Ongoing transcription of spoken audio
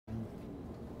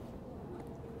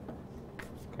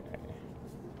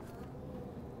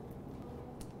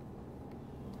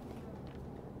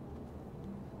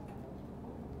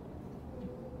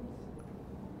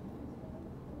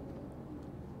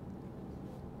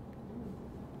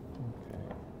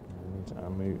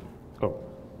Oh,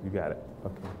 you got it.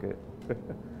 Okay, good.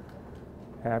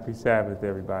 Happy Sabbath,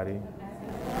 everybody.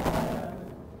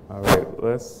 All right,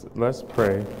 let's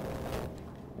pray,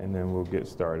 and then we'll get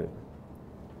started.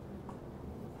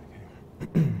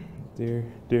 Okay.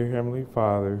 Dear Heavenly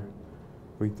Father,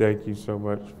 we thank you so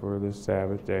much for this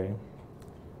Sabbath day.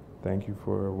 Thank you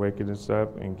for waking us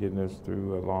up and getting us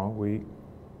through a long week.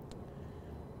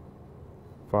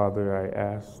 Father, I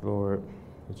ask, Lord,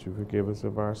 that you forgive us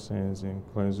of our sins and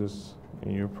cleanse us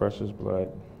in your precious blood.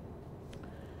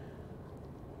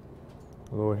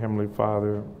 Lord, Heavenly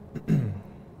Father,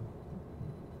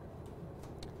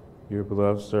 your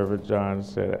beloved servant John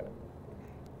said,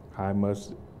 I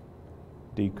must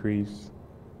decrease,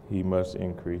 he must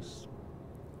increase.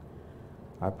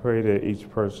 I pray that each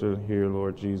person here,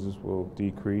 Lord Jesus, will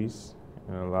decrease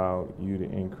and allow you to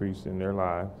increase in their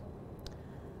lives.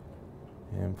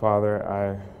 And Father,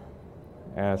 I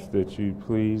ask that you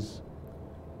please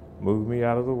move me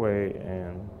out of the way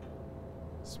and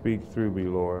speak through me,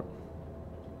 Lord,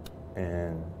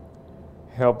 and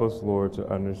help us, Lord, to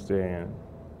understand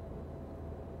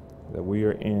that we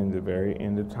are in the very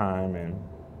end of time and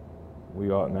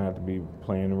we ought not to be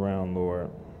playing around,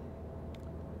 Lord.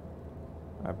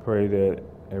 I pray that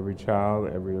every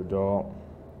child, every adult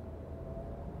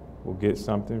will get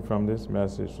something from this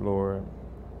message, Lord,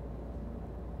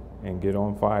 and get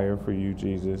on fire for you,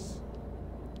 Jesus.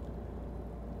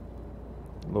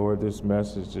 Lord, this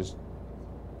message is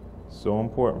so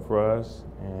important for us,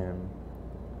 and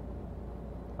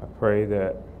I pray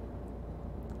that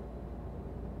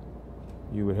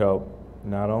you would help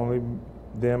not only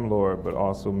them, Lord, but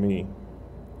also me,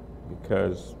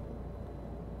 because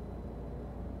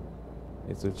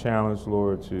it's a challenge,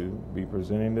 Lord, to be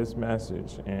presenting this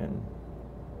message and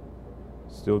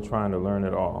still trying to learn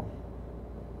it all.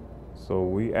 So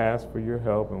we ask for your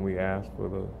help, and we ask for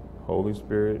the Holy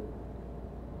Spirit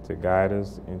to guide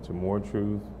us into more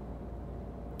truth.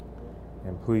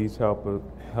 And please help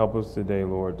us today,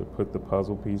 Lord, to put the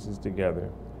puzzle pieces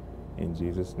together. In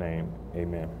Jesus' name,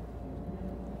 amen.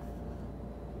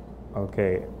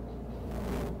 Okay.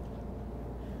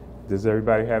 Does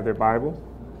everybody have their Bible?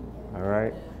 All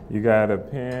right. You got a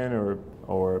pen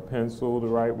or a pencil to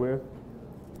write with?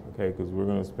 Okay, because we're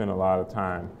going to spend a lot of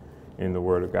time in the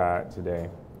Word of God today.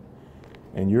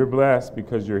 And you're blessed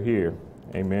because you're here.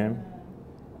 Amen.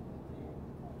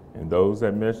 And those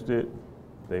that missed it,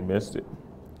 they missed it.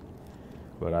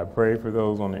 But I pray for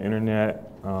those on the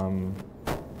internet.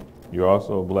 You're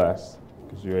also blessed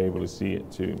because you're able to see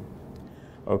it too.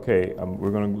 Okay,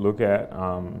 we're going to look at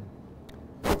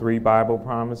 3 Bible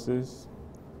promises.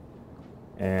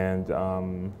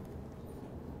 And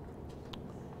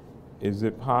is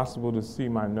it possible to see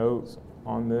my notes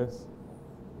on this?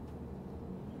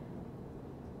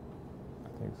 I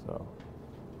think so.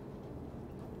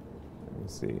 Let me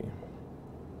see.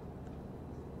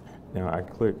 Now I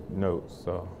clicked notes,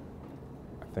 so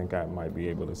I think I might be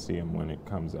able to see them when it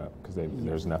comes up because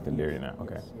there's nothing there now.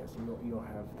 Okay. Yes, you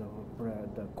have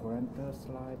the current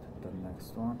slide, the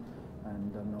next one,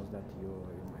 and the notes that you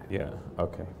have. Yeah.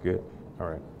 Okay. Good. All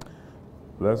right.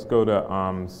 Let's go to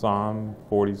Psalm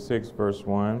 46, verse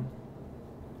 1.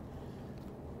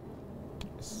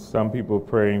 Some people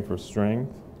praying for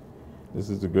strength. This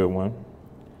is a good one.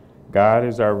 God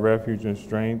is our refuge and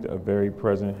strength, a very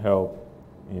present help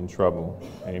in trouble.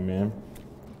 Amen.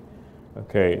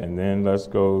 Okay, and then let's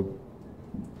go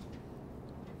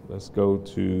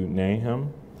to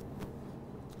Nahum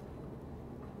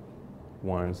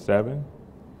 1:7.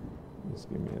 Just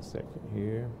give me a second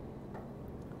here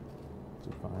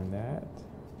to find that.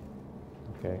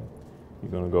 Okay,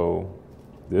 you're going to go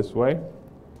this way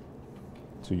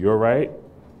to your right.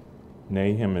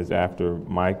 Nahum is after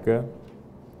Micah.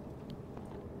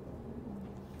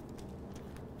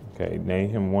 Okay,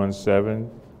 Nahum 1:7.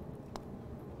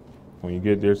 When you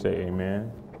get there, say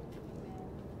amen.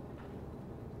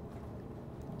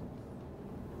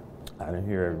 I didn't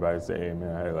hear everybody say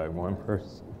amen. I had like one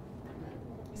person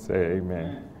say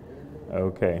amen.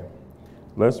 Okay.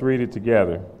 Let's read it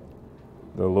together.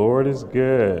 The Lord is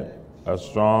good, a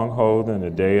stronghold in the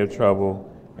day of trouble,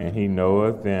 and he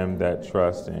knoweth them that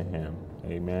trust in him.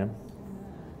 Amen.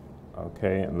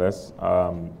 Okay, and let's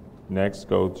next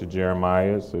go to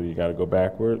Jeremiah. So you got to go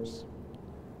backwards.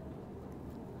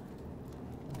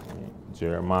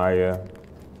 Jeremiah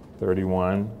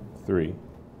 31:3.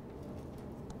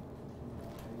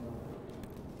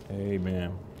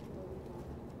 Amen.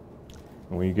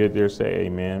 And when you get there, say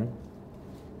amen.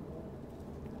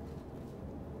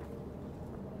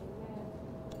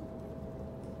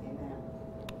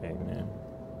 Amen.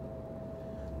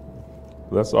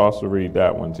 Let's also read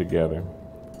that one together.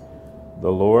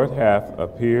 The Lord hath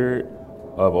appeared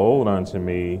of old unto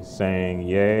me, saying,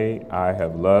 Yea, I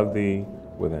have loved thee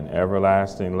with an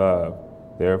everlasting love.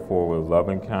 Therefore with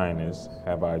loving kindness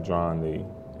have I drawn thee.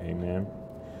 Amen.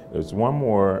 There's one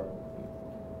more.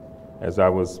 As I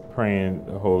was praying,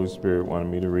 the Holy Spirit wanted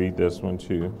me to read this one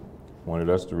too. Wanted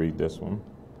us to read this one.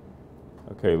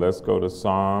 Okay, let's go to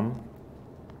Psalm.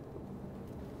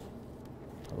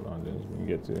 Hold on, we can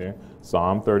get to there.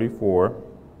 Psalm 34.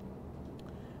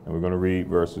 And we're going to read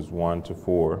verses 1 to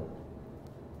 4.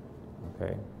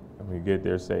 Okay, when we get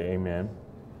there, say amen.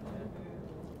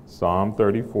 Psalm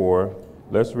 34.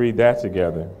 Let's read that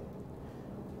together.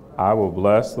 I will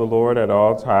bless the Lord at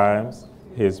all times.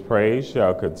 His praise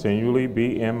shall continually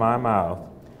be in my mouth.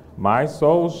 My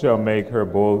soul shall make her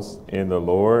boast in the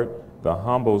Lord. The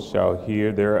humble shall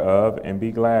hear thereof and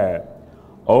be glad.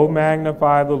 O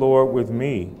magnify the Lord with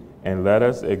me, and let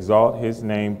us exalt his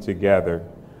name together.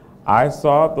 I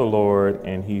sought the Lord,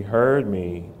 and he heard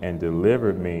me and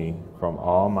delivered me from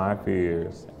all my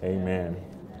fears. Amen.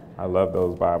 I love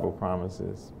those Bible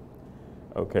promises.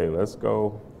 Okay, let's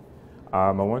go.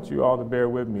 I want you all to bear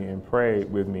with me and pray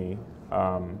with me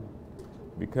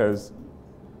because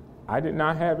I did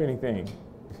not have anything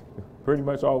pretty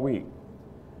much all week.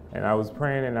 And I was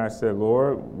praying and I said,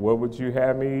 Lord, what would you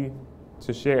have me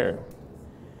to share?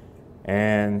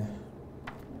 And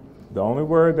the only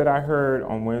word that I heard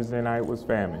on Wednesday night was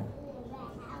famine.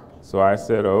 So I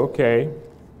said, okay.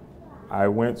 I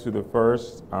went to the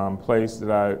first place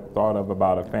that I thought of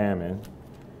about a famine,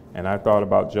 and I thought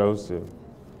about Joseph.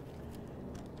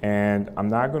 And I'm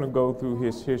not going to go through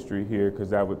his history here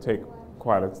because that would take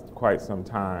quite some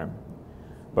time.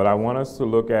 But I want us to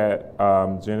look at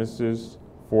Genesis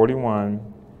 41,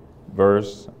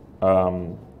 verse,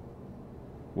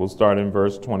 we'll start in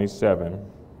verse 27.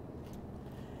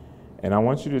 And I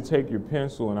want you to take your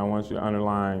pencil and I want you to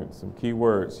underline some key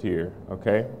words here,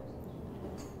 okay?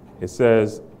 It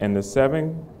says, and the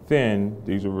 7 thin,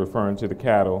 these are referring to the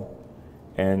cattle,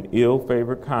 and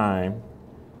ill-favored kine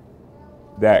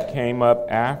that came up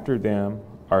after them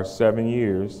are 7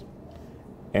 years,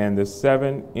 and the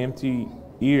 7 empty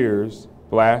ears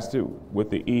blasted with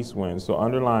the east wind. So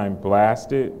underline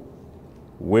blasted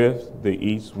with the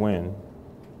east wind.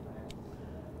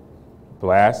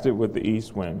 Blasted with the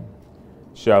east wind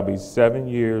shall be 7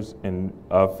 years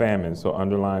of famine. So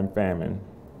underline famine.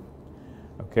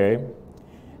 Okay?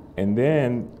 And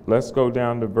then let's go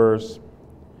down to verse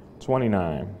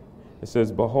 29. It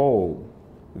says, behold,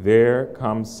 there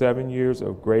come 7 years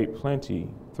of great plenty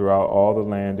throughout all the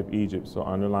land of Egypt. So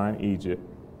underline Egypt.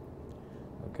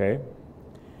 Okay?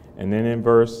 And then in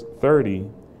verse 30,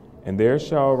 and there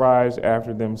shall arise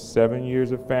after them 7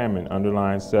 years of famine.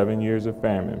 Underline 7 years of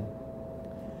famine.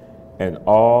 And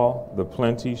all the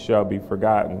plenty shall be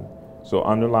forgotten. So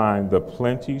underline the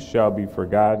plenty shall be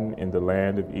forgotten in the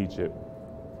land of Egypt.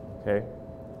 Okay?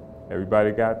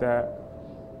 Everybody got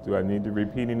that? Do I need to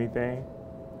repeat anything?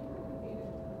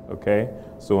 Okay,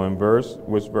 so in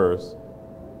which verse?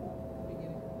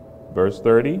 Verse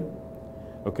 30?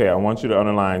 Okay, I want you to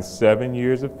underline 7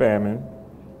 years of famine.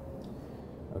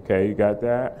 Okay, you got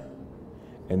that?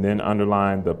 And then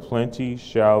underline the plenty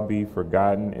shall be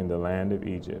forgotten in the land of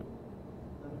Egypt.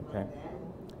 Okay?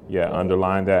 Yeah,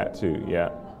 underline that too, yeah.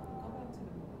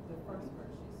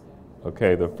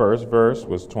 Okay, the first verse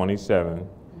was 27.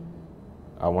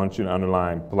 I want you to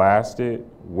underline blasted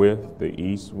with the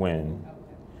east wind.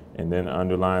 And then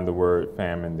underline the word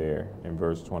famine there in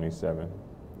verse 27.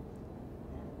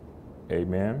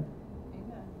 Amen?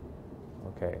 Amen.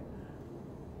 Okay.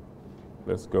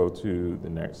 Let's go to the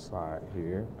next slide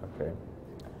here. Okay.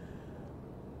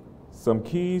 Some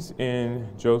keys in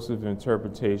Joseph's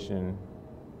interpretation.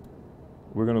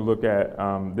 We're going to look at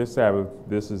this Sabbath.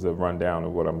 This is a rundown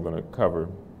of what I'm going to cover.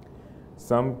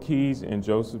 Some keys in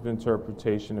Joseph's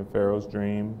interpretation of Pharaoh's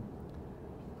dream.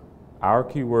 Our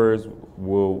key words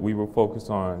we will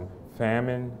focus on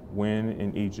famine, wind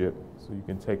in Egypt. So you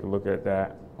can take a look at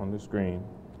that on the screen.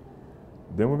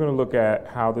 Then we're going to look at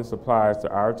how this applies to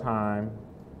our time.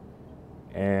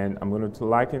 And I'm going to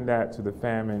liken that to the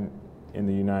famine in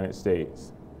the United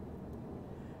States.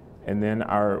 And then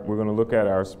we're going to look at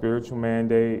our spiritual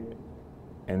mandate,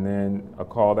 and then a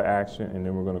call to action, and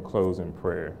then we're going to close in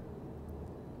prayer.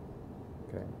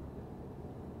 Okay.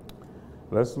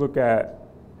 Let's look at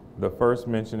the first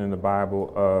mention in the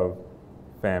Bible of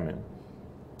famine.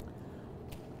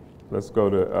 Let's go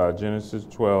to Genesis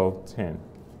 12:10.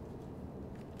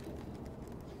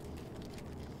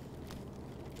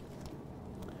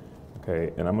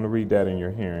 Okay, and I'm going to read that in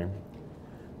your hearing.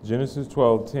 Genesis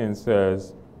 12:10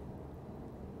 says,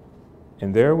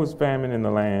 And there was famine in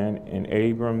the land, and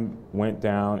Abram went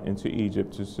down into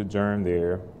Egypt to sojourn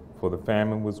there, for the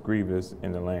famine was grievous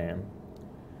in the land.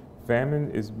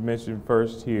 Famine is mentioned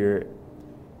first here.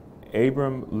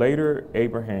 Later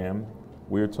Abraham,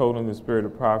 we are told in the spirit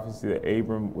of prophecy that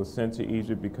Abram was sent to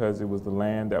Egypt because it was the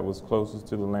land that was closest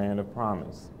to the land of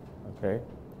promise. Okay?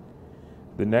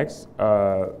 The next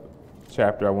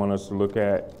chapter I want us to look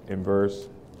at in verse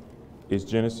is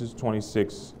Genesis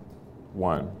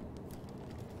 26:1.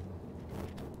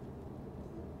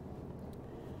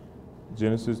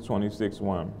 Genesis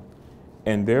 26:1.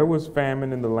 And there was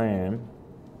famine in the land.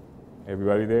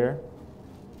 Everybody there?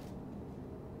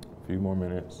 A few more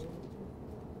minutes.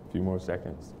 A few more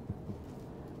seconds.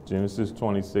 Genesis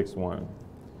 26:1.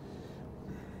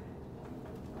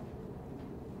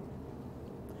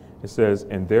 It says,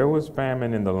 and there was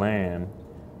famine in the land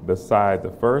beside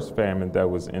the first famine that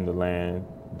was in the land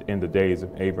in the days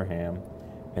of Abraham.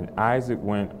 And Isaac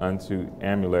went unto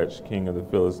Amalek, king of the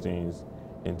Philistines,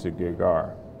 into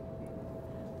Gerar.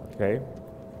 Okay?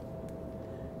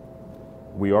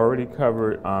 We already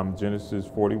covered Genesis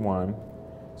 41.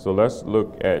 So let's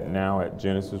look now at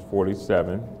Genesis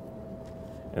 47.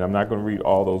 And I'm not going to read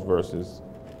all those verses,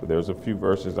 but there's a few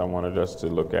verses I wanted us to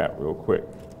look at real quick.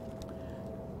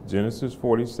 Genesis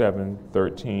 47,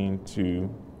 13 to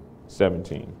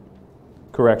 17.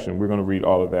 Correction, we're going to read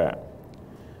all of that.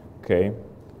 Okay.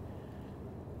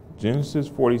 Genesis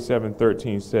 47,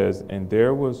 13 says, and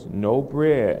there was no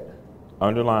bread,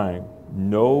 underline,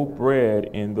 no bread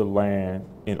in the land,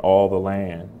 in all the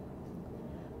land.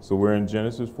 So we're in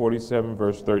Genesis 47,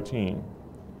 verse 13.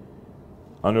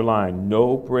 Underline,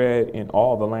 no bread in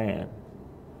all the land,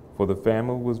 for the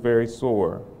famine was very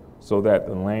sore, so that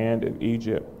the land of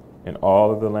Egypt and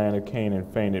all of the land of Canaan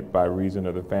fainted by reason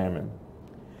of the famine.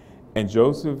 And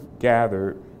Joseph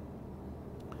gathered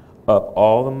up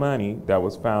all the money that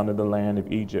was found in the land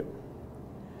of Egypt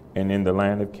and in the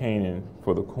land of Canaan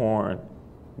for the corn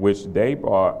which they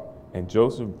bought, and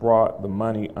Joseph brought the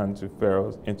money into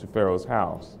Pharaoh's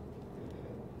house.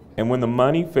 And when the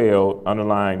money failed,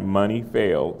 underline, money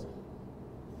failed.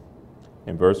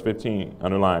 In verse 15,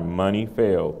 underline, money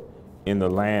failed in the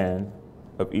land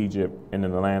of Egypt and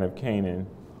in the land of Canaan.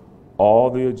 All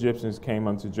the Egyptians came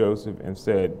unto Joseph and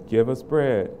said, give us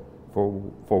bread, for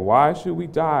why should we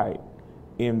die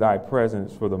in thy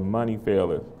presence, for the money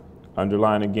faileth.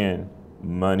 Underline again,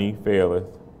 money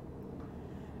faileth.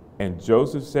 And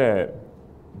Joseph said,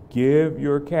 give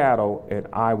your cattle, and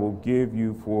I will give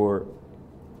you for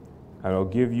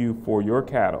your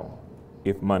cattle,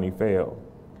 if money fail.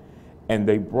 And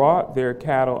they brought their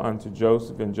cattle unto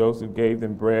Joseph, and Joseph gave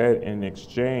them bread in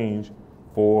exchange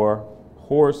for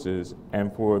horses,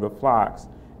 and for the flocks,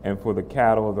 and for the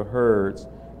cattle of the herds,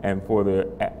 and for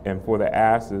the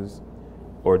asses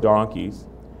or donkeys.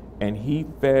 And he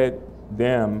fed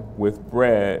them with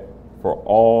bread for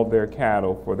all their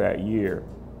cattle for that year.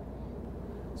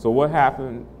 So what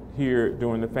happened here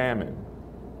during the famine?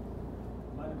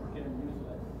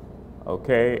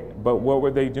 Okay, but what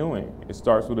were they doing? It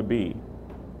starts with a B.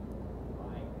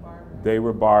 They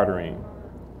were bartering.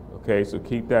 Okay, so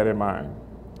keep that in mind.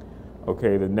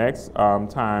 Okay, the next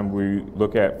time we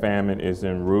look at famine is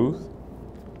in Ruth.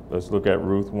 Let's look at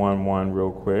Ruth 1:1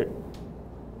 real quick.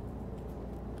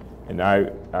 And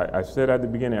I said at the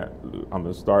beginning, I'm going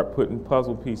to start putting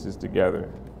puzzle pieces together,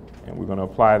 and we're going to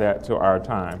apply that to our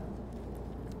time.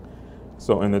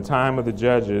 So in the time of the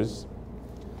judges,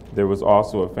 there was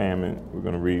also a famine. We're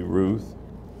going to read Ruth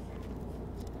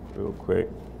real quick.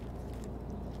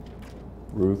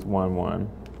 Ruth 1:1.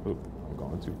 Oop, I'm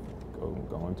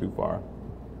going too far.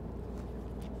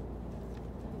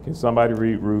 Can somebody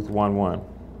read Ruth 1:1?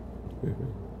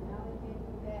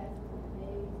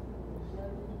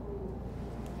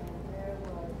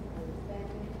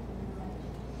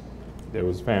 There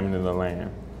was famine in the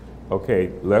land.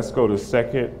 Okay, let's go to 2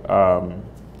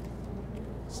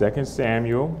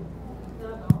 Samuel.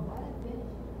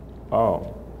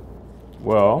 Oh,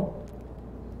 well,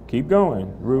 keep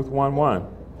going. Ruth 1:1.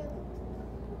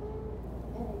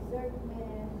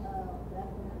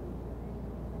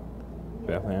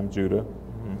 Bethlehem, Judah.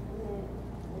 Mm-hmm.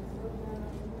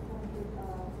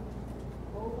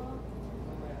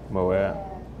 Moab.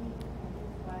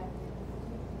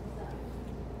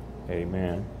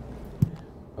 Amen.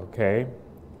 Okay.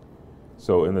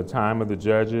 So in the time of the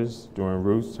judges, during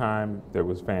Ruth's time, there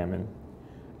was famine.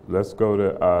 Let's go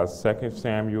to 2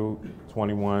 Samuel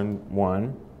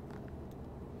 21:1.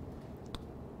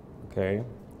 Okay.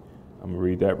 I'm going to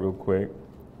read that real quick.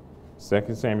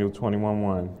 2 Samuel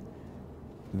 21:1.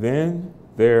 Then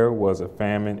there was a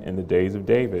famine in the days of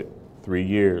David, 3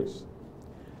 years.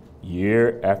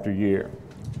 year after year.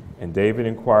 And David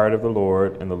inquired of the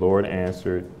Lord, and the Lord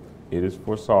answered, It is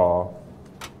for Saul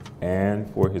and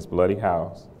for his bloody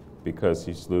house, because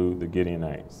he slew the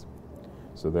Gideonites.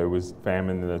 So there was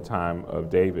famine in the time of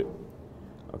David.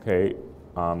 Okay,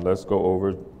 let's go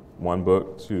over one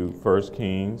book to 1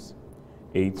 Kings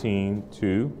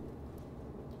 18:2.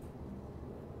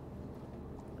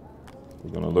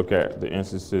 We're going to look at the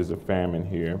instances of famine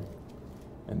here.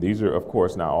 And these are, of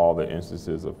course, not all the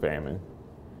instances of famine.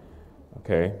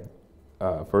 Okay,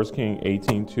 1 Kings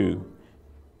 18:2,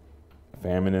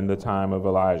 famine in the time of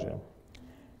Elijah.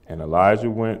 And Elijah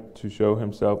went to show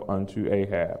himself unto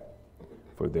Ahab,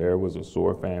 for there was a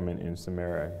sore famine in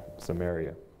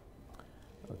Samaria.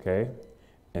 Okay,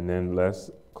 and then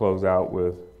let's close out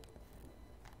with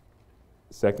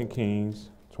 2 Kings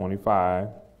 25.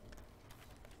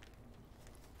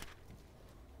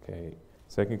 Okay,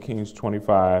 2 Kings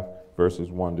 25, verses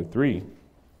 1 to 3.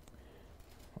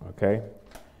 Okay,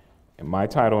 and my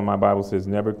title in my Bible says,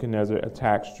 Nebuchadnezzar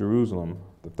attacks Jerusalem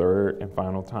the third and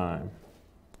final time.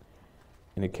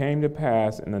 And it came to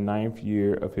pass in the 9th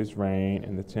year of his reign,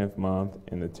 in the 10th month,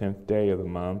 in the 10th day of the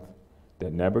month,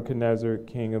 that Nebuchadnezzar,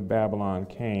 king of Babylon,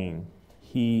 came,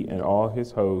 he and all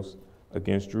his hosts,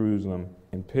 against Jerusalem,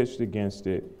 and pitched against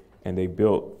it, and they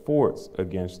built forts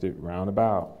against it round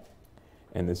about.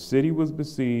 And the city was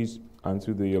besieged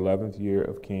unto the 11th year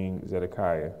of King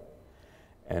Zedekiah.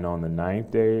 And on the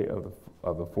 9th day of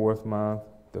the 4th month,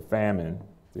 the famine,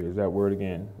 there's that word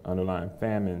again, underline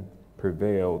famine,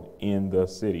 prevailed in the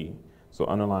city. So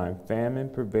underline famine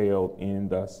prevailed in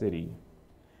the city.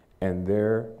 And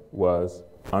there was,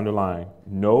 underline,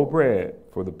 no bread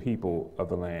for the people of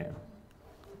the land.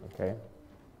 Okay?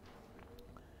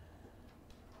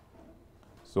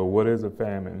 So what is a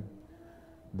famine?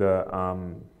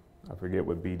 I forget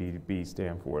what BDB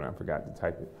stand for, and I forgot to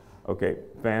type it. Okay,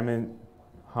 famine,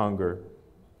 hunger,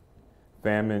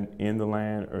 famine in the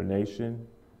land or nation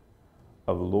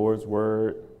of the Lord's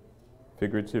word,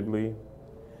 figuratively.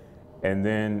 And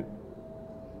then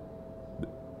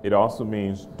it also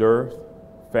means dearth,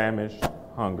 famish,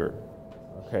 hunger.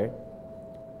 Okay?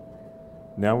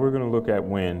 Now we're going to look at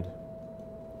wind.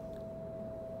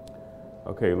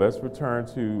 Okay, let's return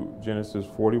to Genesis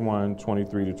 41,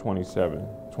 23 to 27.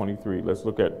 23, let's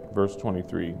look at verse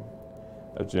 23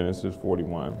 of Genesis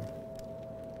 41.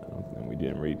 And we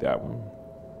didn't read that one.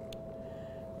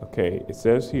 Okay, it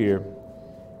says here,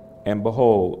 and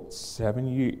behold,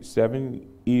 7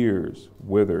 ears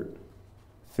withered,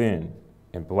 thin,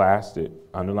 and blasted,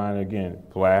 underline it again,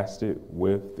 blasted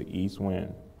with the east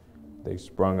wind. They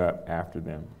sprung up after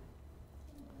them.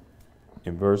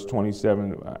 In verse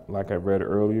 27, like I read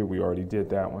earlier, we already did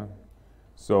that one.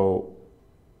 So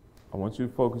I want you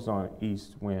to focus on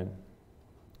east wind.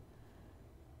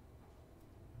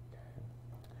 Okay.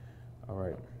 All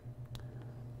right.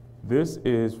 This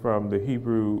is from the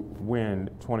Hebrew wind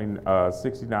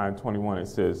 69:21. It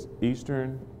says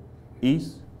eastern,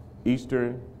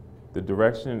 the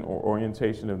direction or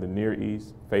orientation of the Near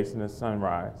East facing the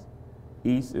sunrise.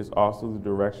 East is also the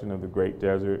direction of the great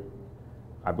desert.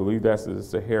 I believe that's the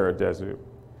Sahara Desert.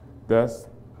 Thus,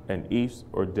 an east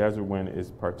or desert wind is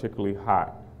particularly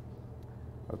hot.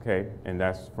 Okay, and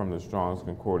that's from the Strong's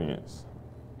Concordance.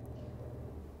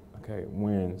 Okay,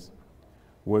 winds.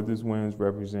 What does winds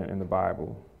represent in the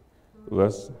Bible?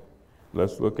 Let's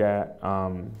look at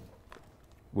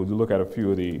we'll look at a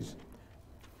few of these.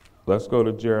 Let's go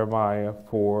to Jeremiah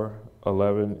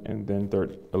 4:11 and then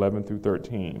 11 through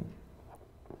 13.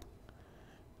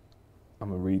 I'm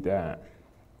going to read that.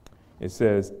 It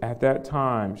says, At that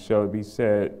time shall it be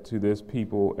said to this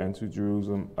people and to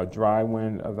Jerusalem, a dry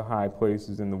wind of the high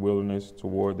places in the wilderness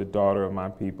toward the daughter of my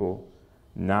people,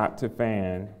 not to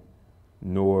fan,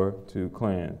 nor to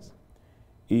cleanse.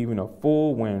 Even a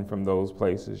full wind from those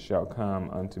places shall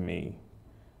come unto me.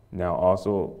 Now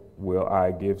also will I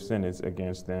give sentence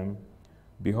against them.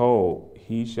 Behold,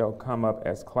 he shall come up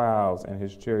as clouds, and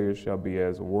his chariots shall be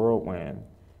as a whirlwind.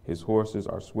 His horses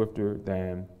are swifter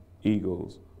than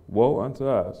eagles. Woe unto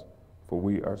us, for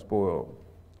we are spoiled.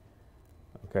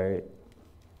 Okay,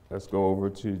 let's go over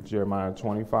to Jeremiah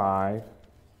 25,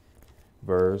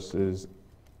 verses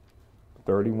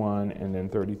 31 and then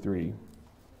 33.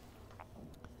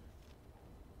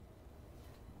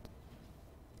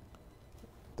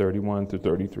 (31 to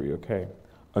 33), okay.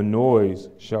 A noise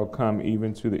shall come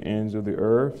even to the ends of the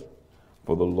earth,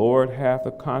 for the Lord hath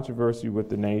a controversy with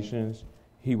the nations.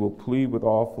 He will plead with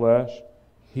all flesh.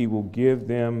 He will give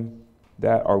them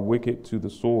that are wicked to the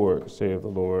sword, saith the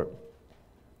Lord.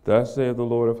 Thus saith the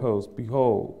Lord of hosts,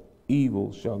 Behold,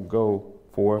 evil shall go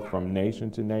forth from nation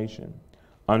to nation.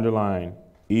 Underline,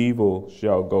 Evil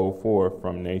shall go forth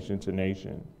from nation to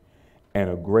nation, and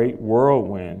a great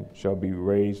whirlwind shall be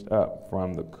raised up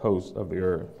from the coast of the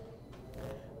earth.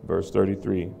 Verse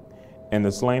 33. And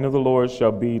the slain of the Lord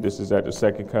shall be, this is at the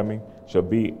second coming, shall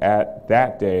be at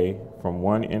that day from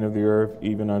one end of the earth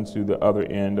even unto the other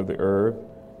end of the earth.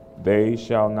 They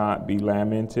shall not be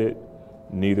lamented,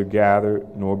 neither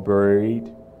gathered nor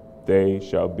buried. They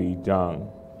shall be dung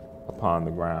upon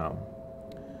the ground.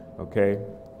 Okay?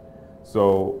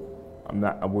 So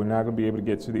we're not going to be able to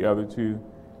get to the other two.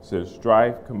 It says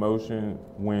strife, commotion,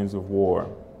 winds of war,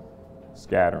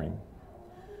 scattering.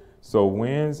 So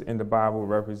winds in the Bible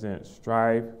represent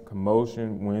strife,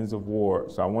 commotion, winds of war.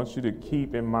 So I want you to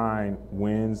keep in mind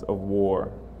winds of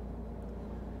war.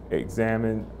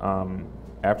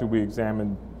 After we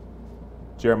examined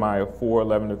Jeremiah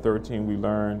 4:11-13, we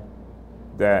learned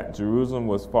that Jerusalem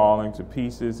was falling to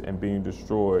pieces and being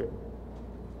destroyed.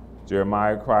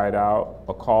 Jeremiah cried out,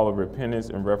 a call of repentance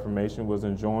and reformation was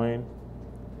enjoined.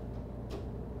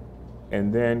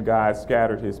 And then God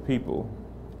scattered his people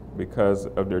because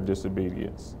of their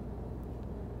disobedience.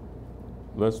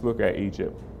 Let's look at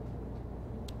Egypt.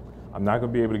 I'm not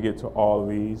going to be able to get to all of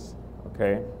these,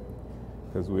 okay,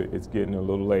 because it's getting a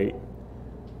little late.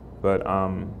 But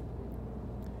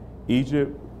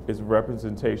Egypt is a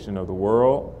representation of the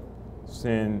world,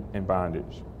 sin, and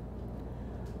bondage.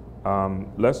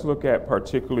 Let's look at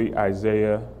particularly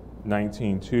Isaiah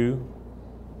 19:2.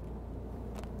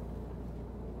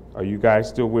 Are you guys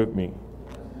still with me?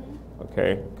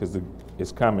 Okay, because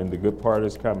it's coming. The good part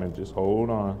is coming. Just hold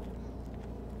on.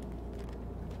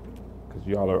 Because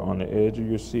y'all are on the edge of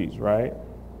your seats, right?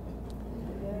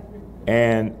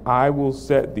 And I will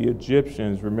set the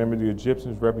Egyptians, remember the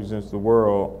Egyptians represents the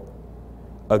world,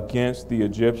 against the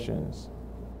Egyptians.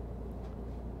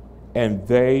 And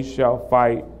they shall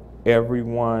fight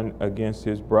everyone against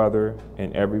his brother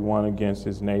and everyone against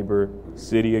his neighbor,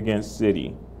 city against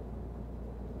city.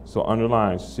 So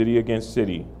underline city against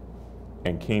city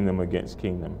and kingdom against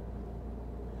kingdom.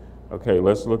 Okay,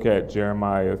 let's look at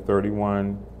Jeremiah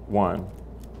 31:1.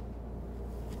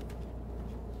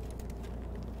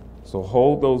 So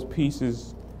hold those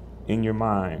pieces in your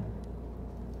mind.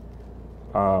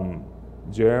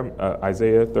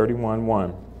 Isaiah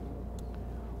 31:1.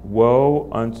 Woe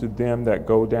unto them that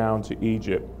go down to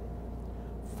Egypt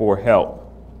for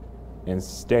help, and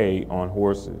stay on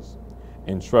horses,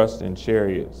 and trust in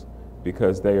chariots,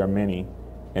 because they are many,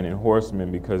 and in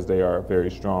horsemen, because they are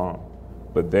very strong.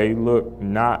 But they look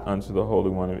not unto the Holy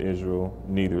One of Israel,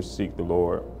 neither seek the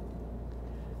Lord.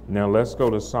 Now let's go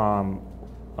to Psalm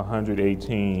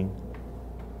 118,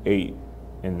 8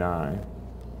 and 9.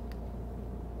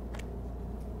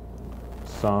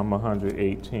 Psalm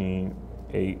 118,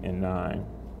 8 and 9.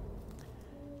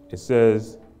 It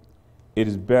says, it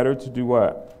is better to do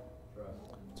what?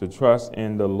 To trust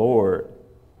in the Lord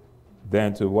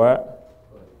than to what?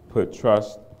 Put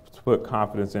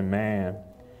confidence in man.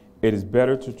 It is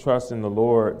better to trust in the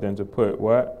Lord than to put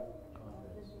what?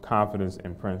 Confidence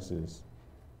in princes.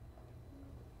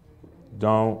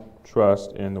 Don't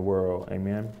trust in the world.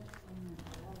 Amen.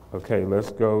 Okay,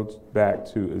 let's go back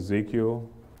to Ezekiel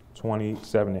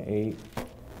 27:8.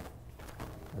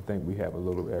 I think we have a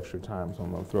little extra time, so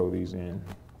I'm going to throw these in.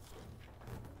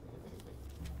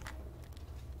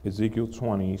 Ezekiel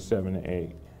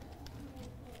 27:8.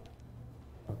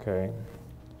 Okay.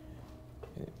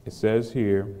 It says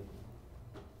here,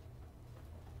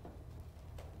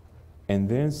 and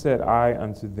then said I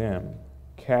unto them,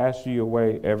 cast ye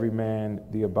away every man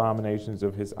the abominations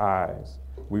of his eyes.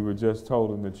 We were just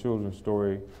told in the children's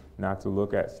story not to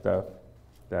look at stuff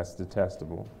that's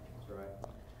detestable. That's right.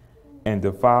 And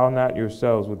defile not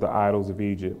yourselves with the idols of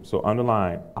Egypt. So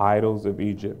underline, idols of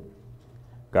Egypt.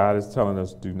 God is telling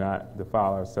us, do not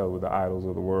defile ourselves with the idols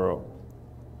of the world.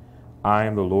 I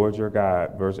am the Lord your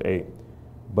God. Verse 8.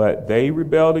 But they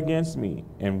rebelled against me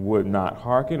and would not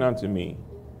hearken unto me.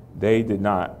 They did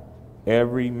not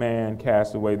every man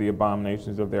cast away the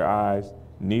abominations of their eyes,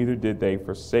 neither did they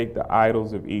forsake the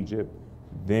idols of Egypt.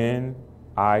 Then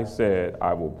I said,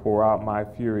 I will pour out my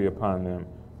fury upon them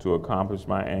to accomplish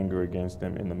my anger against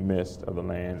them in the midst of the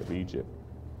land of Egypt.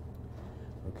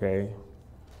 Okay.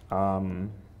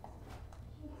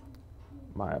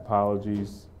 My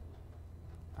apologies.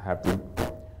 I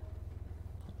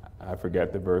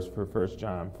forgot the verse for 1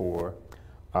 John 4.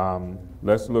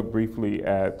 Let's look briefly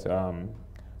at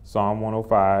Psalm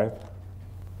 105.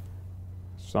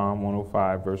 Psalm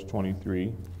 105, verse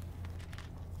 23.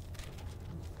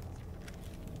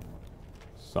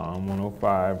 Psalm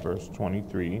 105, verse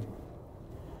 23.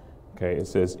 Okay, it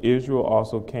says, Israel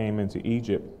also came into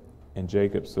Egypt and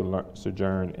Jacob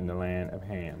sojourned in the land of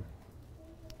Ham.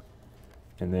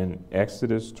 And then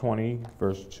Exodus 20,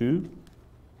 verse 2.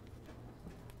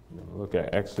 Look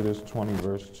at Exodus 20,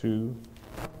 verse 2.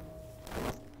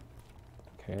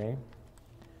 Okay.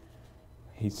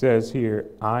 He says here,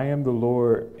 I am the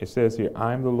Lord, it says here,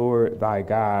 I am the Lord thy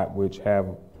God, which have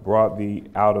brought thee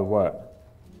out of what?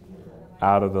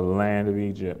 Out of the land of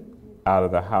Egypt, out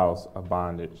of the house of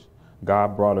bondage.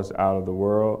 God brought us out of the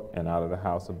world and out of the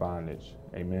house of bondage.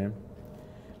 Amen.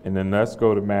 And then let's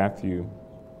go to Matthew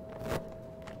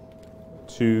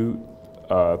 2,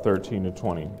 13 to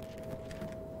 20.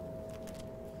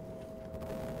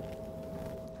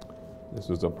 This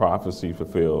was a prophecy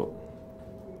fulfilled.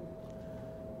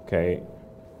 Okay.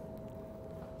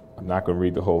 I'm not going to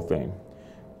read the whole thing.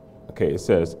 Okay, it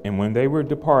says, and when they were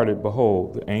departed,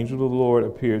 behold, the angel of the Lord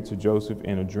appeared to Joseph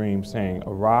in a dream, saying,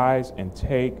 arise and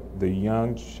take the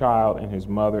young child and his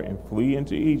mother and flee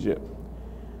into Egypt,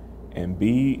 and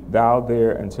be thou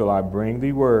there until I bring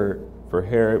thee word, for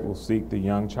Herod will seek the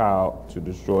young child to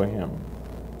destroy him.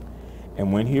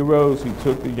 And when he arose, he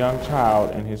took the young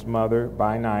child and his mother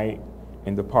by night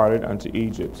and departed unto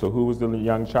Egypt. So who was the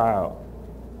young child?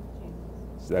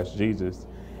 So that's Jesus.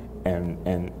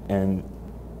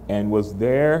 And was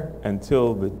there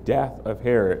until the death of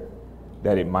Herod,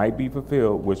 that it might be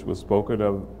fulfilled, which was spoken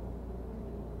of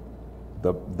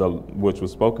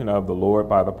the Lord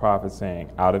by the prophet,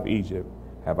 saying, out of Egypt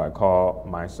have I called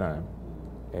my son.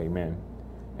 Amen.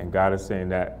 And God is saying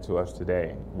that to us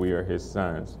today. We are his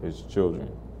sons, his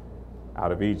children.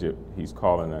 Out of Egypt, he's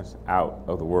calling us out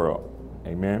of the world.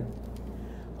 Amen.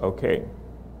 Okay.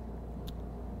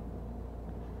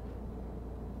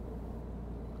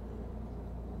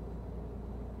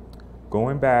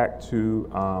 Going back to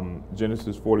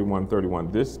Genesis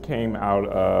 41:31, this came out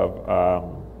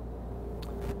of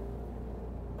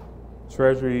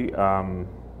Treasury.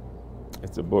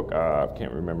 It's a book, I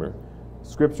can't remember.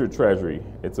 Scripture Treasury.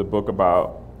 It's a book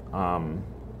about,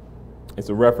 it's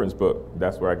a reference book.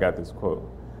 That's where I got this quote.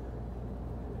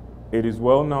 It is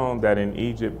well known that in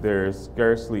Egypt there is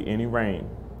scarcely any rain.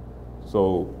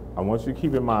 So I want you to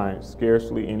keep in mind,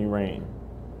 scarcely any rain.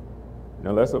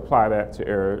 Now let's apply that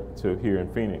to here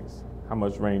in Phoenix. How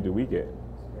much rain do we get?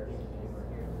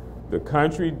 The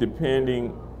country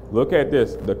depending, look at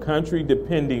this, the country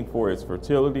depending for its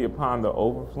fertility upon the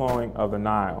overflowing of the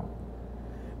Nile.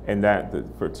 And that the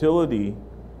fertility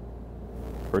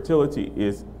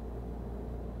is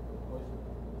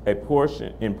in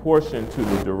portion to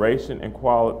the duration and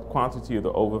quantity of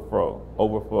the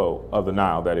overflow of the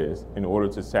Nile, that is, in order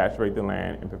to saturate the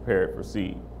land and prepare it for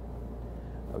seed.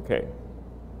 Okay.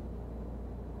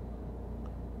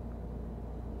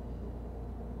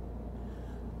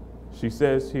 She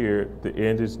says here, the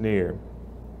end is near.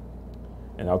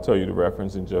 And I'll tell you the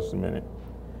reference in just a minute.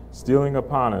 Stealing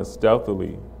upon us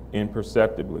stealthily,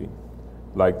 imperceptibly,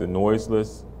 like the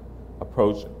noiseless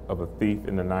approach of a thief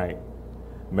in the night.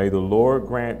 May the Lord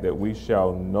grant that we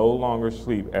shall no longer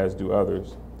sleep as do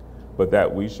others, but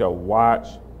that we shall watch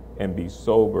and be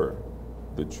sober.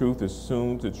 The truth is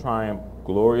soon to triumph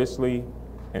gloriously,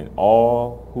 and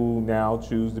all who now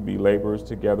choose to be laborers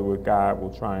together with God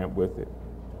will triumph with it.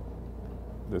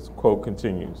 This quote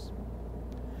continues.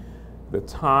 The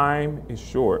time is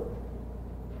short.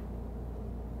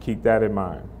 Keep that in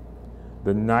mind.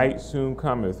 The night soon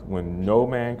cometh when no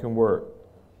man can work.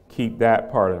 Keep that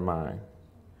part in mind.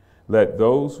 Let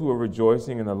those who are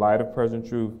rejoicing in the light of present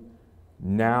truth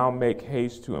now make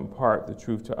haste to impart the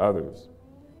truth to others.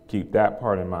 Keep that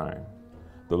part in mind.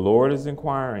 The Lord is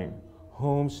inquiring,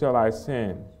 whom shall I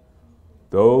send?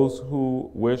 Those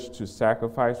who wish to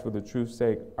sacrifice for the truth's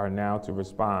sake are now to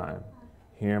respond,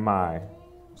 here am I,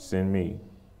 send me.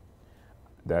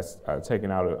 That's taken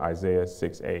out of Isaiah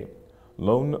 6:8.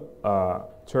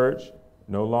 Church,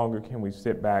 no longer can we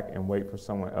sit back and wait for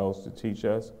someone else to teach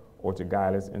us or to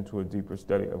guide us into a deeper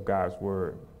study of God's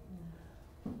word.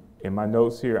 In my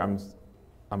notes here,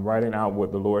 I'm writing out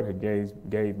what the Lord had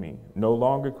gave me. No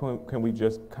longer can we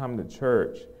just come to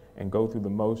church and go through the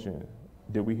motion.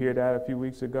 Did we hear that a few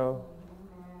weeks ago?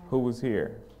 Who was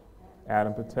here?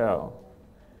 Adam Patel.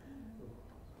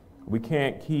 We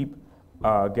can't keep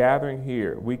gathering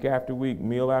here week after week,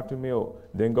 meal after meal,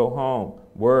 then go home,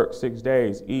 work 6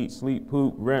 days, eat, sleep,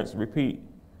 poop, rinse, repeat,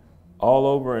 all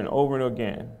over and over and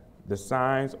again. The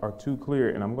signs are too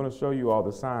clear, and I'm going to show you all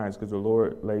the signs because the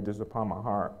Lord laid this upon my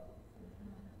heart.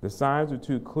 The signs are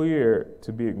too clear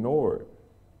to be ignored.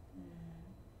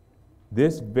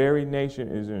 This very nation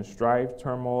is in strife,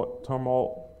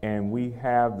 turmoil, and we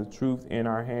have the truth in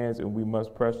our hands, and we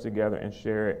must press together and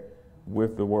share it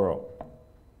with the world.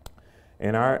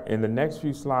 In the next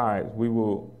few slides, we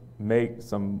will make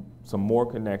some more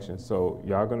connections. So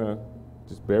y'all gonna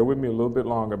just bear with me a little bit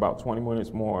longer, about 20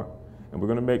 minutes more, and we're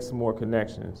gonna make some more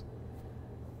connections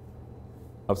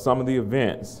of some of the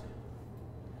events,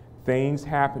 things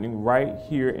happening right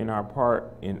here in our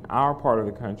part of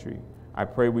the country. I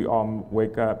pray we all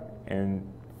wake up and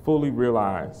fully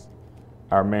realize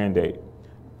our mandate.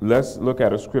 Let's look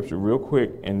at a scripture real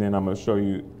quick, and then I'm going to show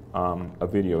you a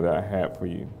video that I have for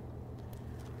you.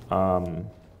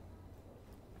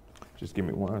 Just give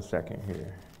me 1 second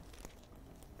here.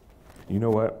 You know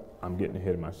what? I'm getting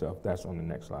ahead of myself. That's on the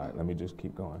next slide. Let me just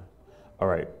keep going. All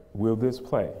right. Will this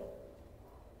play?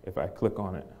 If I click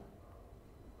on it,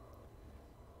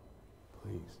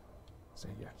 please say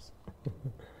yes.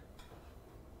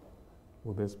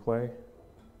 Will this play?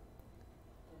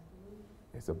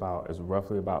 It's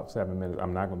roughly about 7 minutes.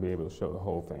 I'm not going to be able to show the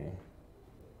whole thing.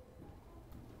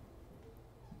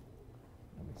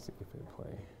 Let me see if it'll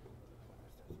play.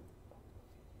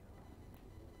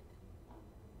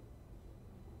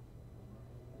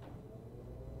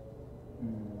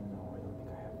 No, I don't think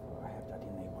I have that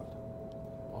enabled.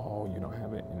 Oh, you don't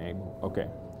have it enabled? Okay.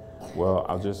 Well,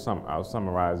 I'll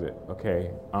summarize it.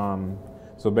 Okay.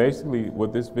 So basically,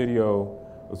 what this video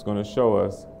was going to show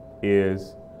us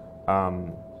is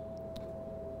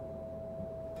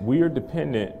we are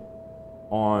dependent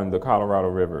on the Colorado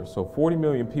River. So 40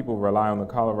 million people rely on the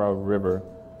Colorado River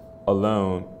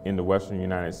alone in the western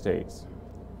United States.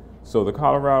 So the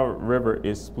Colorado River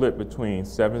is split between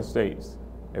 7 states.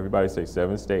 Everybody say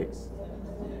 7 states.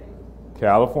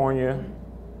 California,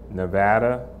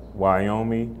 Nevada,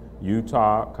 Wyoming,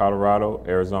 Utah, Colorado,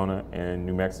 Arizona, and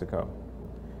New Mexico,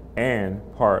 and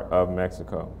part of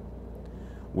Mexico.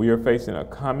 We are facing a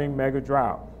coming mega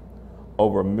drought.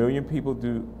 Over 1 million people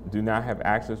do not have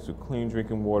access to clean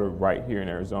drinking water right here in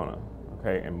Arizona,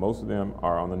 okay? And most of them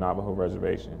are on the Navajo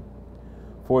reservation.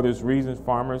 For this reason,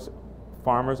 farmers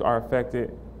are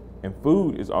affected, and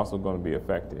food is also going to be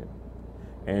affected.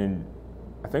 And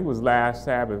I think it was last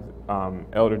Sabbath,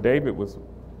 Elder David was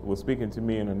speaking to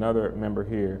me and another member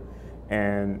here,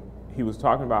 and he was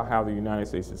talking about how the United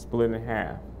States is split in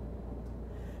half.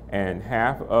 And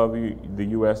half of the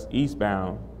U.S.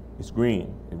 eastbound is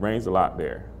green. It rains a lot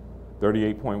there.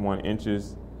 38.1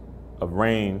 inches of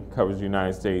rain covers the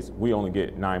United States. We only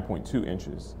get 9.2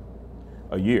 inches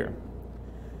a year.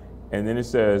 And then it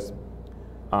says,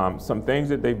 some things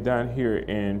that they've done here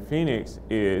in Phoenix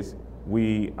is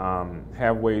we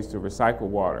have ways to recycle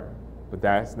water, but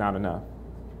that's not enough.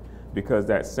 Because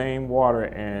that same water,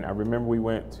 and I remember we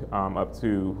went up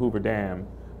to Hoover Dam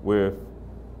with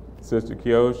Sister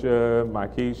Keosha,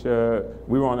 Maikisha.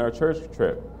 We were on our church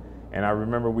trip, and I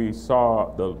remember we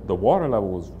saw the water level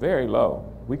was very low.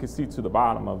 We could see to the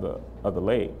bottom of the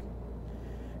lake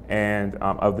and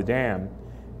of the dam,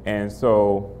 and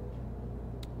so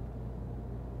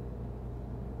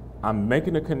I'm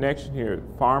making a connection here.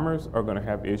 Farmers are going to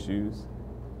have issues.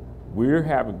 We're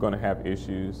going to have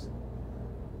issues,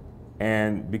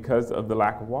 and because of the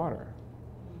lack of water.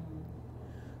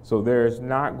 So there's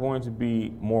not going to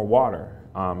be more water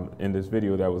in this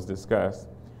video that was discussed,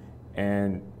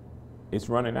 and it's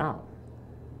running out.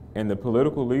 And the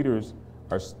political leaders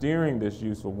are steering this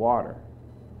use of water.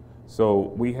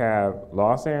 So we have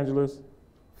Los Angeles,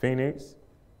 Phoenix,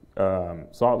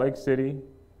 Salt Lake City,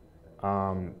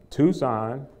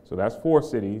 Tucson, so that's 4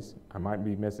 cities. I might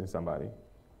be missing somebody.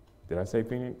 Did I say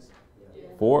Phoenix?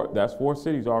 Yeah. That's 4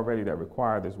 cities already that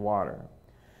require this water.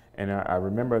 And I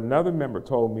remember another member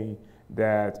told me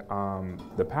that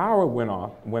the power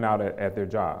went out at their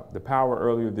job. The power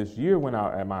earlier this year went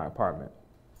out at my apartment.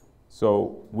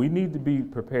 So we need to be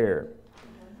prepared.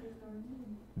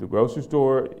 The grocery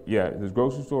store, the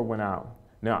grocery store went out.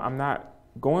 Now, I'm not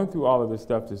going through all of this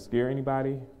stuff to scare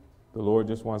anybody. The Lord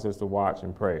just wants us to watch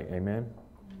and pray. Amen?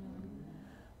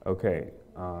 Okay.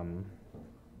 I'm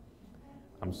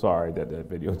sorry that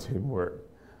video didn't work.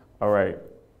 All right.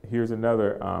 Here's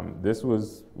another. This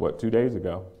was, 2 days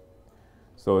ago.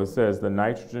 So it says the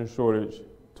nitrogen shortage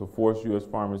to force U.S.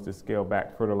 farmers to scale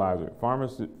back fertilizer.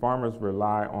 Farmers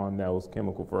rely on those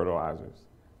chemical fertilizers.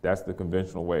 That's the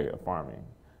conventional way of farming.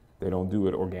 They don't do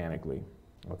it organically.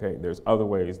 Okay, there's other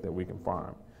ways that we can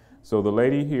farm. So the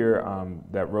lady here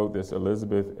that wrote this,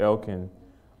 Elizabeth Elkin,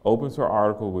 opens her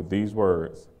article with these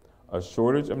words: a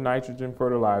shortage of nitrogen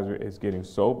fertilizer is getting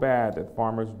so bad that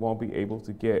farmers won't be able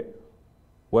to get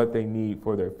what they need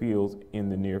for their fields in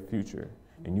the near future.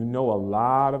 And you know a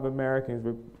lot of Americans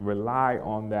rely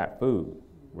on that food,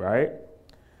 right?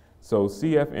 So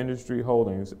CF Industry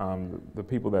Holdings, the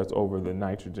people that's over the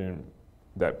nitrogen,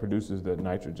 that produces the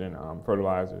nitrogen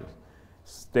fertilizers,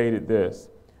 stated this: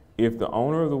 if the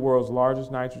owner of the world's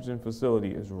largest nitrogen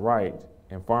facility is right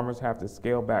and farmers have to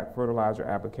scale back fertilizer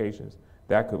applications,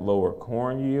 that could lower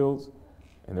corn yields,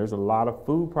 and there's a lot of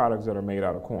food products that are made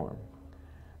out of corn,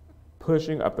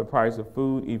 pushing up the price of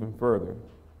food even further.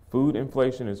 Food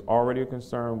inflation is already a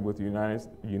concern with the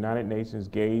United Nations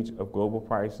gauge of global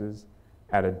prices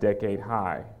at a decade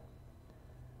high.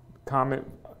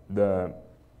 The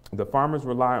farmers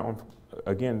rely on,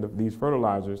 again, these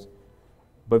fertilizers,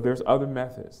 but there's other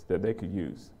methods that they could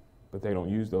use, but they don't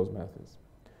use those methods.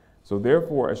 So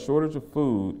therefore, a shortage of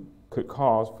food could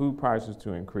cause food prices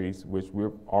to increase, which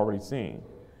we're already seeing.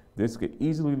 This could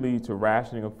easily lead to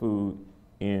rationing of food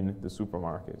in the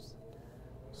supermarkets.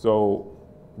 So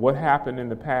what happened in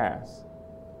the past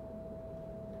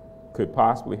could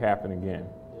possibly happen again.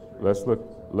 Let's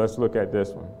look at this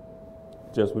one.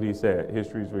 Just what he said,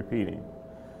 history is repeating.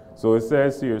 So it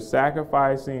says here,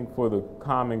 sacrificing for the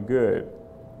common good,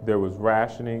 there was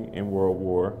rationing in World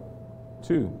War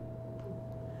II.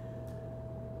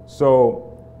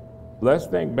 So let's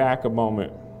think back a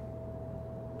moment.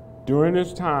 During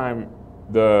this time,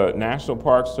 the National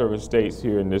Park Service states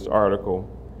here in this article,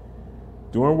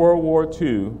 during World War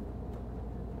II,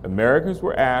 Americans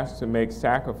were asked to make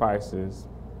sacrifices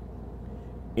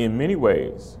in many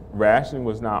ways. Rationing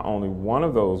was not only one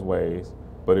of those ways,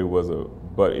 but it was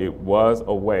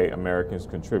a way Americans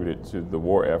contributed to the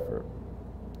war effort.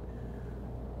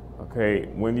 Okay,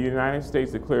 when the United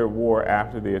States declared war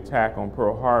after the attack on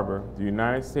Pearl Harbor, the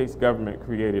United States government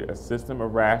created a system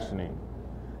of rationing,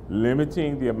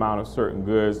 limiting the amount of certain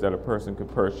goods that a person could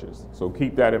purchase. So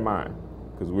keep that in mind,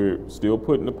 because we're still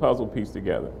putting the puzzle piece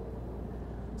together.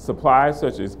 Supplies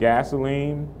such as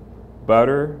gasoline,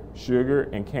 butter, sugar,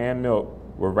 and canned milk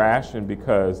were rationed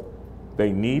because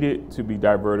they needed to be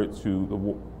diverted to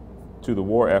the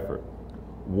war effort.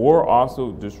 War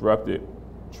also disrupted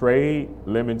trade,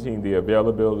 limiting the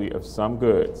availability of some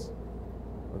goods.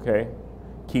 Okay?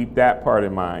 Keep that part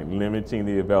in mind, limiting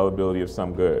the availability of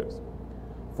some goods.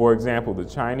 For example, the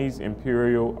Chinese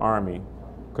Imperial Army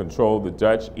controlled the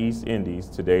Dutch East Indies,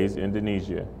 today's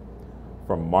Indonesia,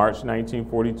 from March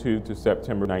 1942 to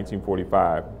September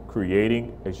 1945,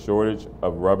 creating a shortage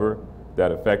of rubber that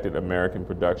affected American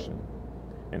production.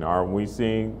 And are we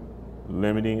seeing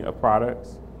limiting of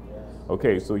products? Yes.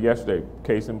 Okay, so yesterday,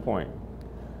 case in point,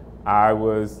 I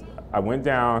went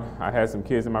down, I had some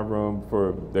kids in my room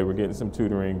they were getting some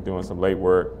tutoring, doing some late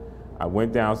work. I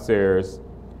went downstairs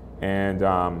and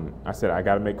I said, I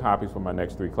gotta make copies for my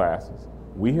next 3 classes.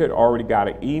 We had already got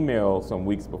an email some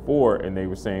weeks before and they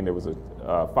were saying there was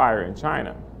a fire in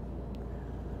China.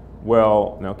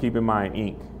 Well, now keep in mind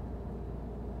ink.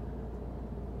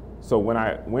 So when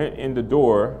I went in the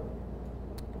door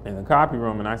in the copy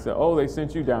room and I said, oh, they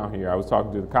sent you down here. I was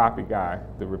talking to the copy guy,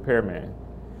 the repairman.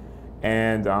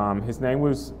 And I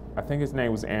think his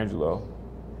name was Angelo.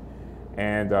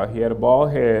 And he had a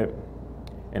bald head.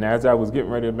 And as I was getting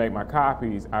ready to make my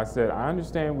copies, I said, I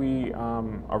understand we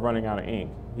are running out of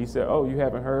ink. He said, oh, you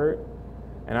haven't heard?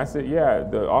 And I said, yeah,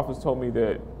 the office told me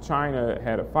that China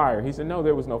had a fire. He said, no,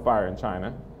 there was no fire in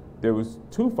China. There was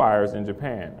 2 fires in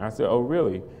Japan. I said, oh,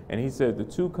 really? And he said the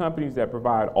 2 companies that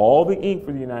provide all the ink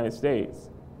for the United States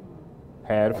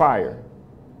had fire.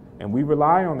 And we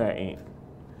rely on that ink.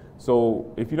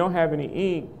 So if you don't have any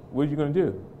ink, what are you going to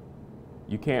do?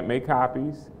 You can't make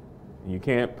copies. You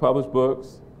can't publish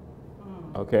books.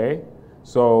 Okay?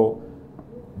 So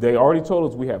they already told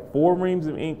us we have 4 reams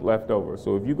of ink left over.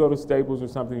 So if you go to Staples or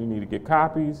something, you need to get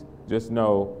copies, just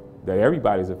know that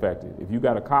everybody's affected. If you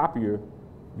got a copier,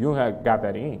 you don't have got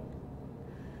that ink.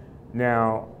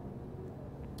 Now,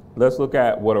 let's look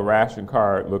at what a ration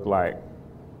card looked like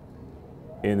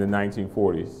in the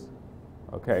 1940s.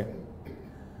 Okay?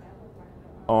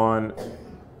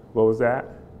 What was that?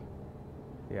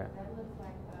 Yeah. That looks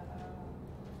like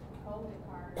the COVID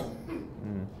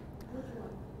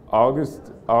card.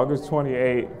 August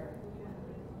 28,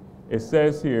 it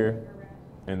says here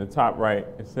in the top right,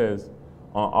 it says,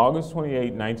 on August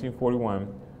 28,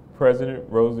 1941, President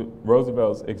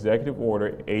Roosevelt's Executive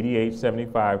Order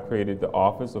 8875 created the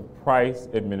Office of Price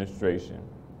Administration.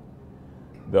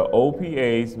 The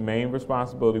OPA's main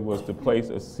responsibility was to place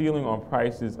a ceiling on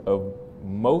prices of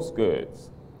most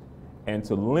goods and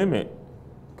to limit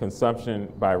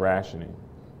consumption by rationing.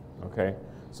 Okay?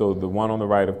 So the one on the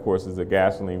right, of course, is a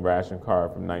gasoline ration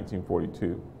card from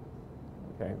 1942.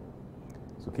 Okay?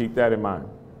 So keep that in mind.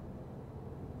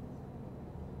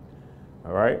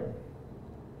 All right?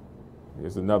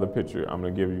 Here's another picture. I'm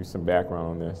going to give you some background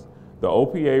on this. The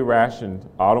OPA rationed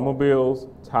automobiles,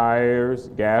 tires,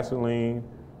 gasoline,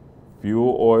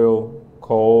 fuel oil,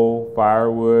 coal,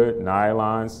 firewood,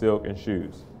 nylon, silk, and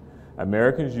shoes.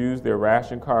 Americans used their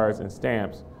ration cards and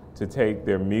stamps to take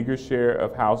their meager share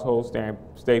of household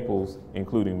staples,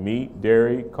 including meat,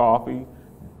 dairy, coffee,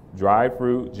 dried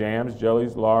fruit, jams,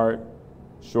 jellies, lard,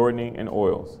 shortening, and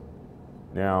oils.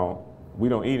 Now, we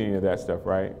don't eat any of that stuff,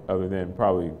 right? Other than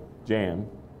probably jam,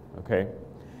 okay?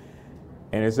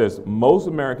 And it says, most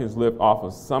Americans live off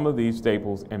of some of these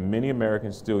staples, and many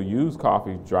Americans still use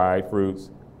coffee, dried fruits,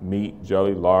 meat,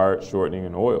 jelly, lard, shortening,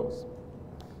 and oils.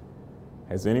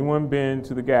 Has anyone been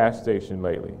to the gas station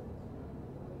lately?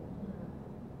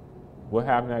 What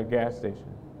happened at a gas station?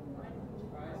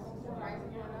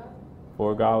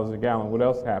 $4 a gallon. What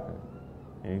else happened?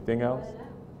 Anything else?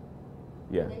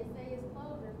 Yeah. They say it's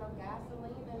closed. There's no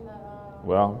gasoline in the.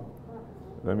 Well,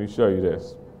 let me show you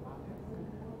this.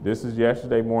 This is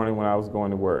yesterday morning when I was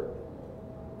going to work.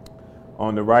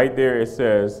 On the right there, it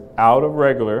says, out of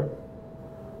regular,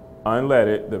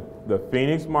 unleaded, the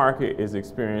Phoenix market is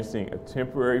experiencing a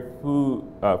temporary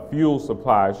fuel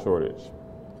supply shortage.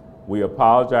 We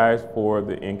apologize for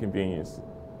the inconvenience.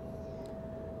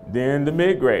 Then the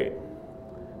mid-grade.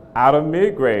 Out of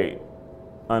mid-grade,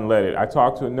 unleaded. I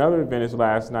talked to another Adventist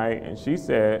last night, and she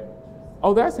said,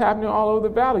 oh, that's happening all over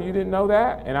the valley. You didn't know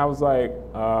that? And I was like,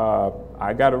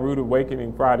 I got a rude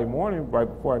awakening Friday morning right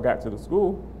before I got to the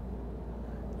school.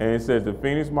 And it says the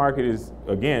Phoenix market is,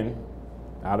 again,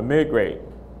 out of mid-grade.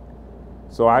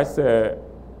 So I said,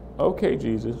 okay,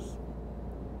 Jesus.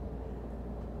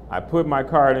 I put my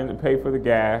card in to pay for the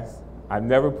gas. I've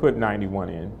never put 91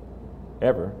 in,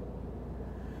 ever.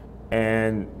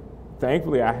 And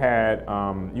thankfully I had,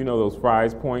 you know those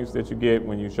Fry's points that you get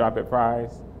when you shop at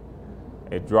Fry's?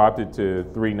 It dropped it to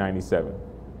 $3.97.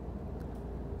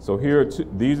 So here are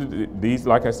these,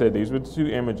 like I said, these were the two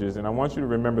images, and I want you to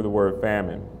remember the word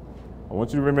famine. I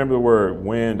want you to remember the word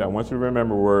wind. I want you to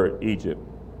remember the word Egypt.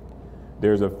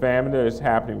 There's a famine that is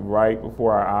happening right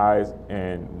before our eyes,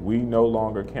 and we no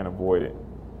longer can avoid it.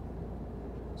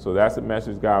 So that's the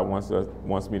message God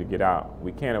wants me to get out.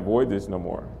 We can't avoid this no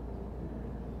more.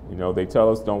 You know, they tell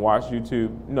us don't watch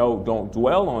YouTube. No, don't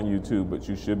dwell on YouTube, but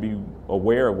you should be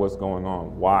aware of what's going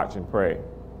on. Watch and pray.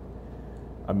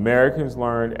 Americans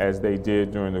learned, as they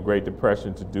did during the Great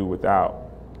Depression, to do without.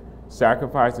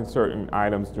 Sacrificing certain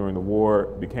items during the war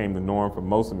became the norm for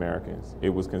most Americans. It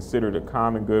was considered a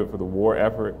common good for the war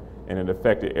effort, and it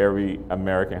affected every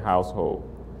American household.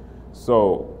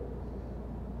 So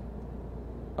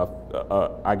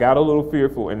I got a little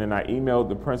fearful, and then I emailed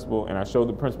the principal, and I showed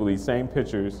the principal these same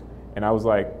pictures, and I was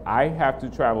like, I have to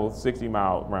travel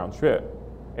 60-mile round trip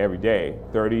every day,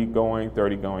 30 going,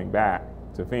 30 going back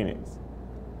to Phoenix.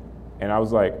 And I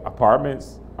was like,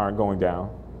 apartments aren't going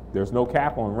down. There's no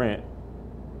cap on rent.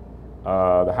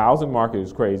 The housing market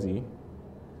is crazy.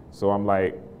 So I'm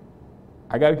like,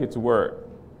 I got to get to work.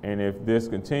 And if this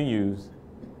continues,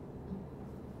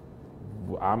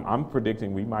 I'm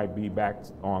predicting we might be back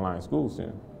to online school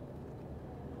soon.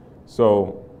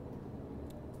 So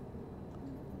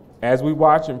as we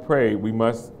watch and pray, we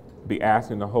must be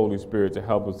asking the Holy Spirit to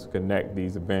help us connect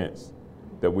these events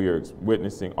that we are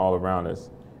witnessing all around us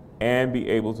and be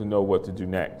able to know what to do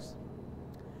next.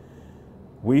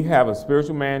 We have a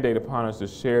spiritual mandate upon us to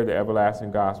share the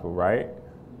everlasting gospel, right?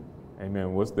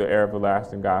 Amen. What's the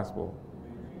everlasting gospel?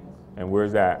 And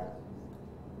where's that?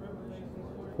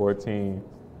 14,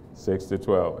 6 to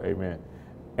 12. Amen.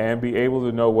 And be able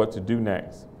to know what to do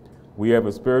next. We have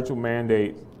a spiritual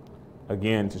mandate,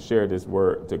 again, to share this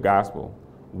word, the gospel.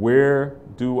 Where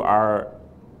do our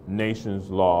nation's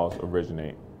laws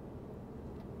originate?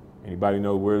 Anybody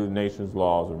know where the nation's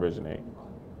laws originate?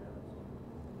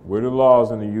 Where do the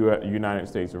laws in the United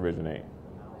States originate?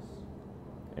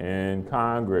 In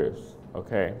Congress.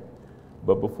 Okay.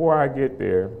 But before I get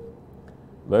there,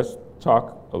 let's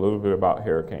talk a little bit about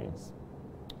hurricanes.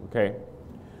 Okay.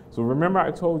 So remember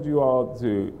I told you all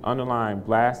to underline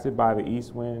blasted by the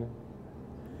east wind?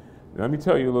 Let me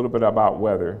tell you a little bit about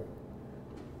weather.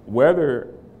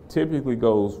 Weather typically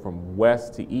goes from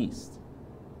west to east.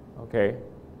 Okay.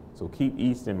 So keep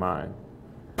east in mind.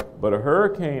 But a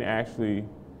hurricane actually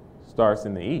starts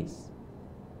in the east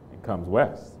and comes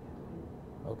west.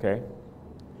 Okay?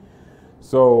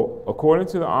 So according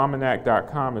to the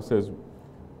almanac.com, it says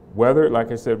weather,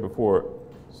 like I said before,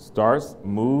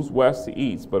 moves west to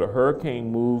east, but a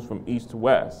hurricane moves from east to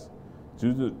west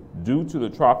due to the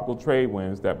tropical trade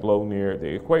winds that blow near the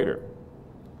equator,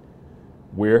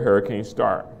 where hurricanes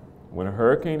start. When a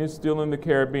hurricane is still in the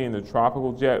Caribbean, the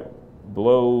tropical jet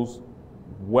blows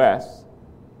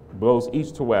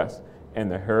east to west, and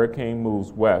the hurricane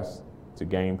moves west to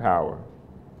gain power.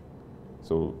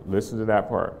 So listen to that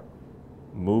part.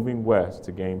 moving west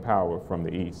to gain power from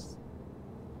the east.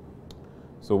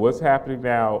 So what's happening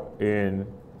now in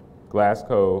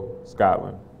Glasgow,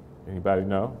 Scotland? Anybody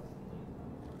know?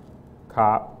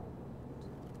 COP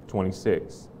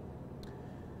 26.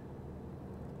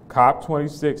 COP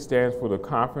 26 stands for the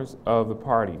Conference of the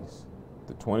Parties.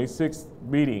 The 26th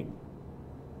meeting.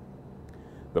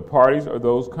 The parties are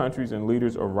those countries and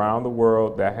leaders around the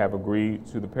world that have agreed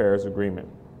to the Paris Agreement.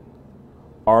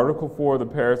 Article 4 of the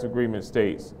Paris Agreement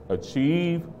states,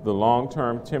 achieve the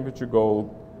long-term temperature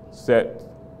goal set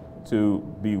to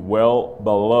be well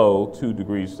below 2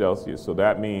 degrees Celsius. So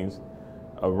that means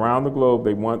around the globe,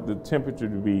 they want the temperature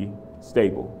to be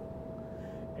stable,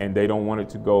 and they don't want it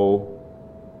to go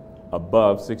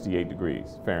above 68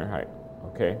 degrees Fahrenheit,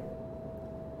 okay?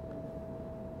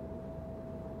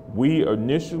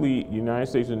 United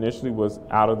States initially was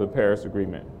out of the Paris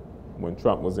Agreement when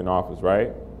Trump was in office,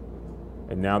 right?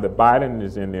 And now that Biden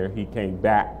is in there, he came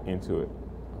back into it,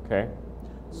 okay?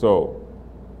 So,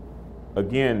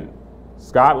 again,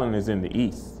 Scotland is in the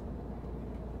east,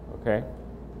 okay?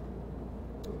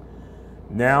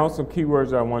 Now, some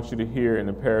keywords I want you to hear in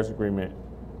the Paris Agreement.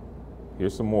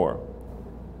 Here's some more.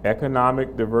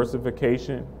 Economic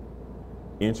diversification,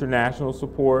 international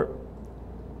support,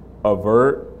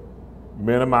 avert,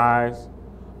 minimize,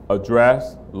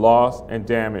 address loss and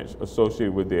damage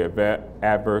associated with the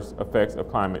adverse effects of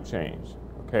climate change,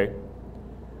 okay?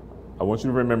 I want you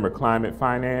to remember climate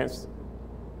finance,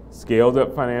 scaled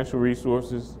up financial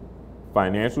resources,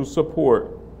 financial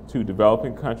support to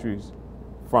developing countries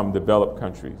from developed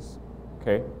countries,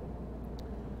 okay?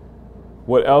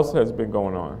 What else has been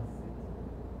going on?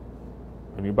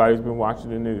 Anybody's been watching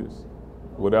the news?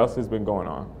 What else has been going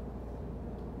on?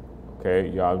 Okay,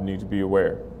 y'all need to be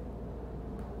aware.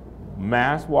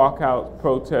 Mass walkout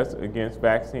protests against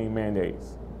vaccine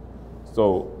mandates.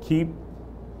 So keep,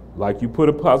 like you put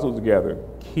a puzzle together,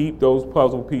 keep those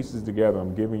puzzle pieces together.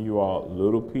 I'm giving you all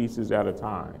little pieces at a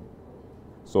time.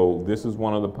 So this is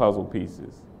one of the puzzle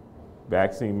pieces,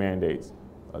 vaccine mandates.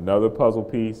 Another puzzle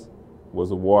piece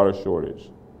was a water shortage.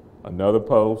 Another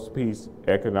puzzle piece,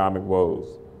 economic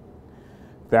woes.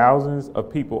 Thousands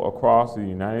of people across the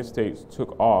United States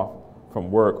took off from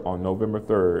work on November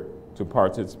 3rd to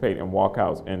participate in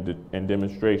walkouts and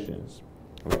demonstrations,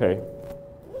 okay?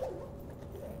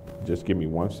 Just give me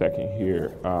 1 second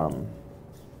here. I'm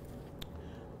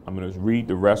gonna read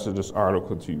the rest of this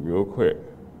article to you real quick.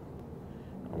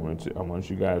 I want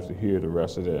you guys to hear the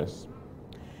rest of this.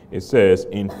 It says,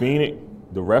 in Phoenix,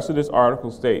 the rest of this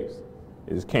article states,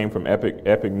 it came from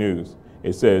Epic News.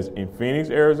 It says, in Phoenix,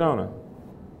 Arizona,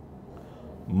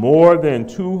 more than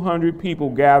 200 people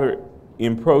gathered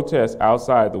in protest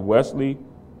outside the Wesley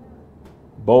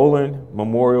Boland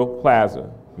Memorial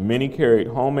Plaza. Many carried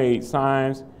homemade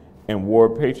signs and wore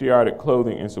patriotic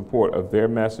clothing in support of their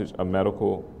message of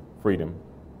medical freedom.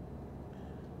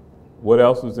 What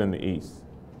else was in the East?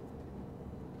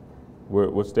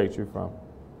 What state you're from?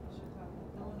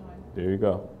 Illinois. There you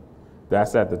go.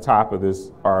 That's at the top of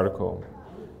this article.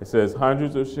 It says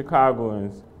hundreds of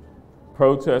Chicagoans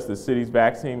protest the city's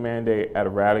vaccine mandate at a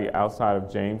rally outside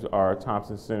of James R.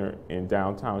 Thompson Center in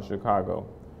downtown Chicago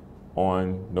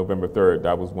on November 3rd.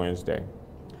 That was Wednesday.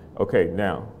 Okay,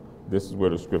 now, this is where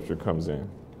the scripture comes in.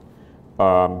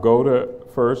 Go to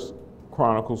 1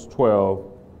 Chronicles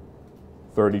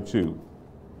 12:32.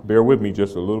 Bear with me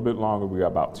just a little bit longer. We got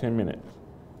about 10 minutes,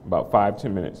 about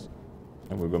 5-10 minutes,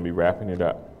 and we're going to be wrapping it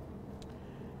up.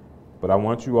 But I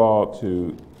want you all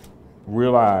to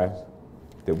realize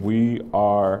that we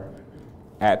are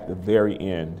at the very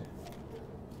end.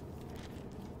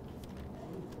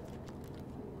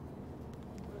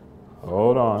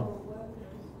 Hold on.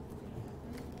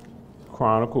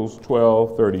 Chronicles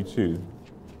 12:32.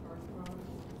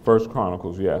 1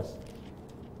 Chronicles, yes.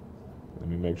 Let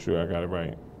me make sure I got it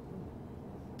right.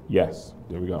 Yes,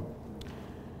 there we go.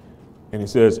 And it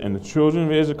says, and the children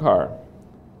of Issachar,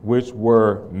 which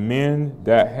were men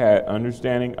that had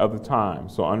understanding of the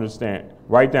times. So understand,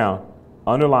 write down,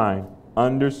 underline,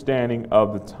 understanding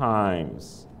of the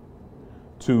times.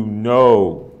 To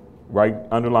know, write,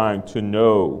 underline, to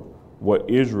know what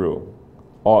Israel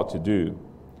ought to do.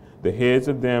 The heads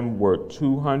of them were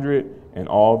 200, and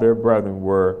all their brethren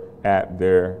were at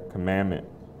their commandment.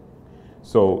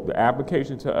 So the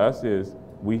application to us is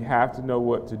we have to know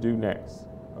what to do next,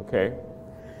 okay?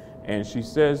 And she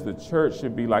says the church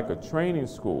should be like a training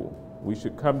school. We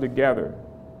should come together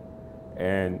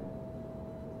and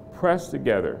press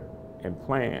together and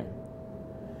plan.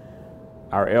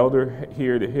 Our elder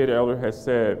here, the head elder, has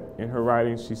said in her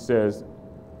writing, she says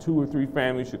 2 or 3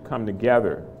 families should come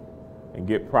together and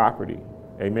get property.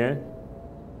 Amen?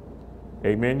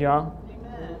 Amen, y'all?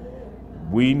 Amen.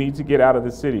 We need to get out of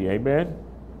the city. Amen?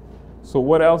 So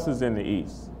what else is in the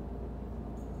East?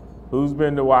 Who's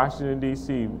been to Washington,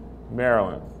 D.C.,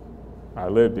 Maryland? I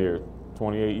lived there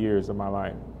 28 years of my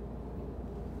life.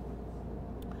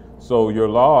 So your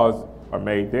laws are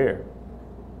made there.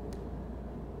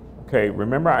 Okay,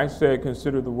 remember I said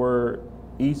consider the word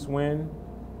east wind?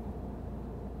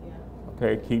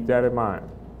 Okay, keep that in mind.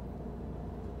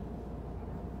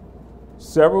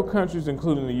 Several countries,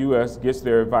 including the U.S., gets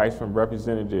their advice from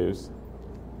representatives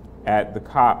at the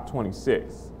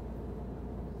COP26.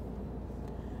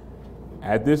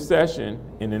 At this session,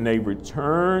 and then they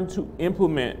return to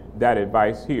implement that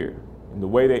advice here. And the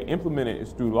way they implement it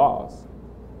is through laws.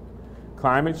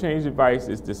 Climate change advice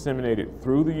is disseminated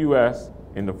through the U.S.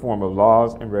 in the form of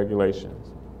laws and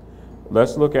regulations.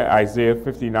 Let's look at Isaiah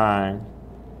 59,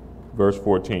 verse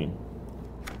 14.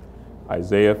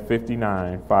 Isaiah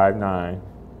 59, 5-9,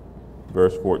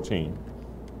 verse 14.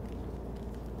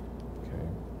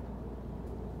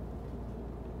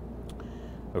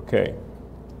 Okay.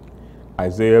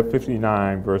 Isaiah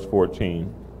 59, verse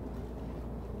 14.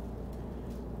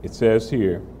 It says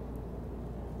here,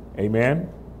 amen?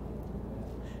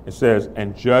 It says,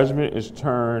 and judgment is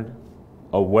turned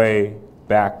away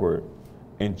backward,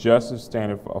 and justice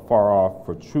standeth afar off,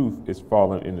 for truth is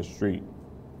fallen in the street.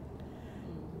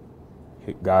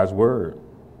 God's word.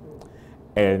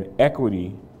 And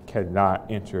equity cannot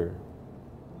enter.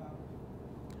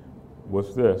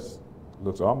 What's this?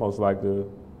 Looks almost like the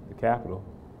Capitol.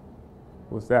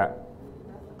 What's that?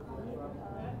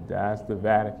 That's the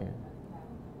Vatican.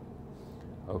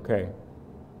 Okay.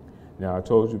 Now I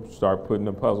told you to start putting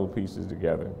the puzzle pieces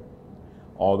together.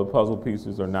 All the puzzle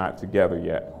pieces are not together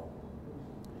yet.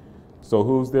 So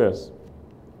who's this?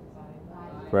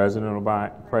 President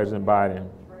Biden.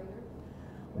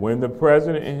 When the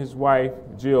president and his wife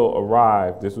Jill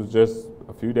arrived, this was just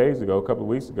a few days ago, a couple of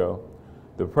weeks ago,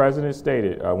 the president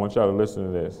stated, I want y'all to listen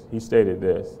to this. He stated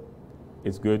this: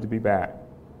 it's good to be back.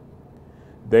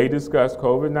 They discussed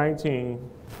COVID-19,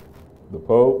 the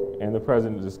Pope and the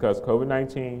president discussed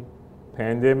COVID-19,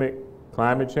 pandemic,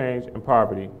 climate change, and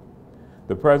poverty.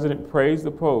 The president praised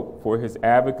the Pope for his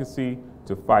advocacy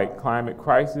to fight climate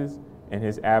crisis and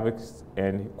his advocacy,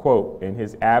 and quote, and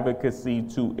his advocacy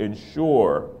to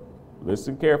ensure,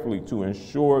 listen carefully, to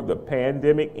ensure the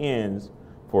pandemic ends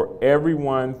for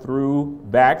everyone through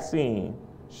vaccine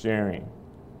sharing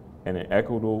and an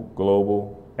equitable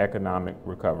global economic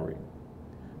recovery.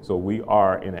 So we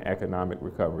are in an economic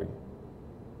recovery.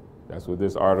 That's what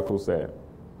this article said.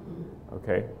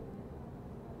 Okay?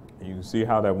 And you can see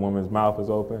how that woman's mouth is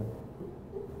open.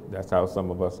 That's how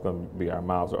some of us going to be, our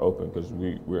mouths are open, because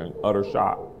we're in utter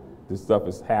shock. This stuff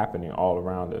is happening all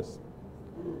around us.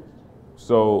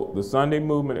 So the Sunday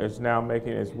movement is now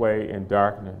making its way in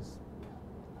darkness.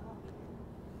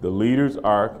 The leaders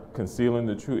are concealing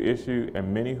the true issue,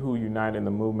 and many who unite in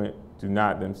the movement do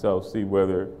not themselves see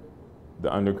whether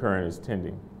the undercurrent is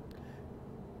tending.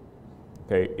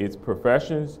 Okay, its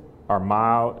professions are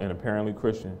mild and apparently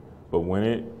Christian, but when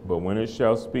it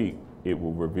shall speak, it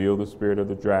will reveal the spirit of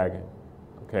the dragon.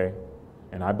 Okay,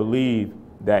 and I believe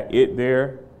that it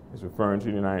there is referring to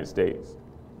the United States.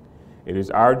 It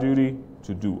is our duty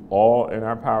to do all in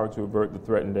our power to avert the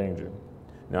threat and danger.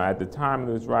 Now, at the time of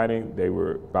this writing, they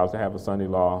were about to have a Sunday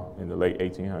law in the late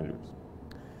 1800s.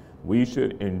 We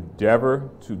should endeavor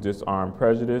to disarm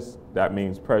prejudice. That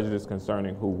means prejudice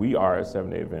concerning who we are as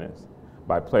Seventh-day Adventists,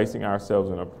 by placing ourselves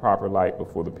in a proper light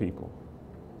before the people.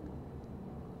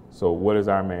 So what is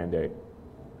our mandate?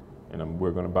 And we're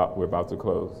about to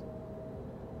close.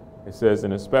 It says,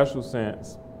 in a special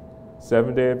sense,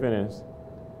 Seventh-day Adventists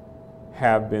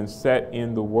have been set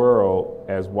in the world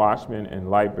as watchmen and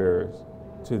light bearers.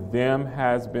 To them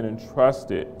has been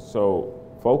entrusted, so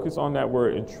focus on that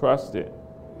word, entrusted,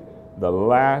 the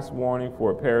last warning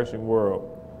for a perishing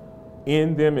world.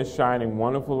 In them is shining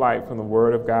wonderful light from the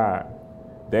word of God.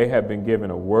 They have been given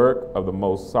a work of the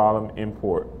most solemn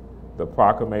import, the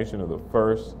proclamation of the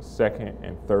first, second,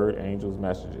 and third angels'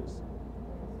 messages.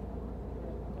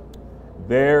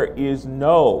 There is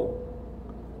no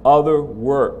other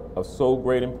work of so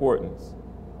great importance.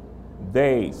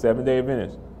 They, Seventh-day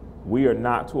Adventists, we are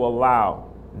not to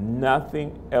allow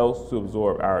nothing else to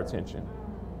absorb our attention.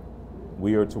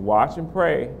 We are to watch and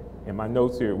pray. In my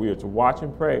notes here, we are to watch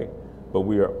and pray, but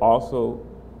we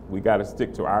got to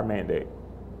stick to our mandate.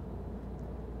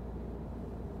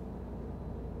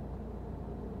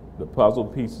 The puzzle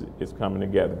piece is coming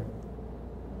together.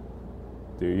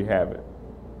 There you have it.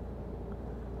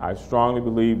 I strongly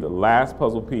believe the last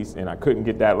puzzle piece, and I couldn't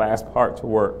get that last part to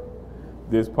work,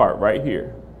 this part right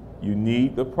here, You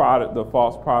need the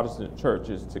false Protestant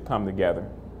churches to come together.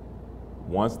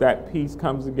 Once that peace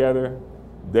comes together,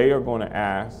 they are going to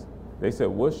ask, they said,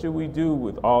 what should we do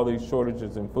with all these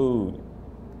shortages in food?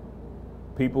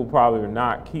 People probably are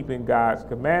not keeping God's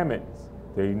commandments.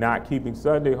 They're not keeping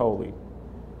Sunday holy.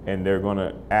 And they're going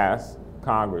to ask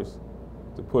Congress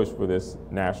to push for this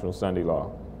national Sunday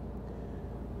law.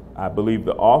 I believe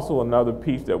that also another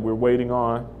piece that we're waiting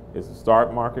on is the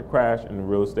stock market crash and the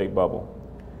real estate bubble.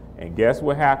 And guess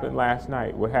what happened last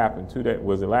night? What happened today?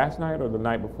 Was it last night or the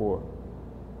night before?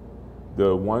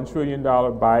 The $1 trillion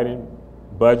Biden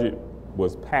budget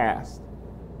was passed.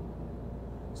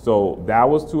 So that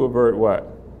was to avert what?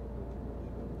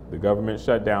 The government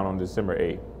shutdown on December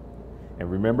 8th. And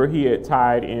remember, he had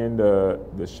tied in the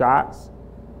shots.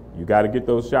 You got to get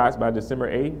those shots by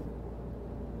December 8th.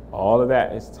 All of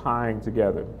that is tying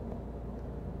together.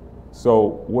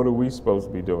 So what are we supposed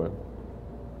to be doing?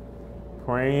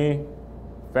 Praying,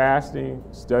 fasting,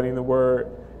 studying the word.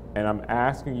 And I'm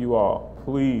asking you all,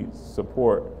 please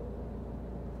support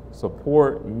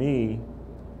me.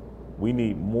 We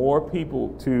need more people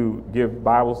to give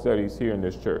Bible studies here in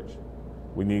this church.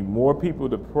 We need more people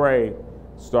to pray,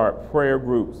 start prayer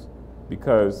groups,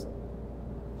 because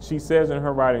she says in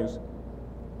her writings,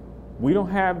 we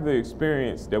don't have the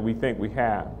experience that we think we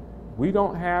have. We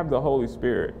don't have the Holy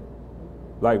Spirit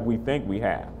like we think we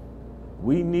have.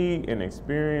 We need an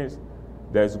experience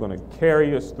that's going to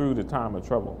carry us through the time of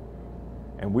trouble.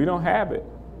 And we don't have it.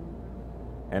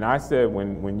 And I said,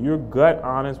 when you're gut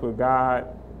honest with God,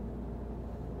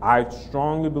 I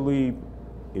strongly believe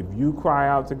if you cry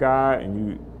out to God and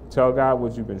you tell God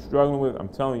what you've been struggling with, I'm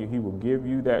telling you, he will give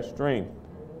you that strength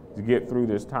to get through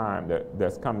this time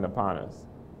that's coming upon us.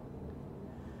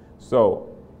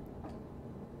 So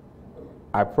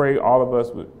I pray all of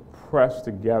us would press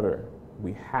together.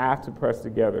 We have to press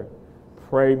together.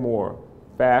 Pray more,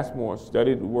 fast more,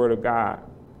 study the Word of God.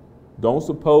 Don't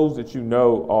suppose that you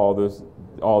know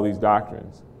all these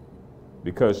doctrines.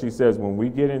 Because she says when we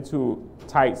get into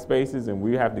tight spaces and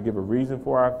we have to give a reason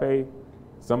for our faith,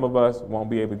 some of us won't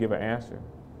be able to give an answer.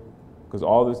 Because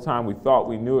all this time we thought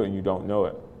we knew it and you don't know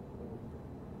it.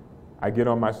 I get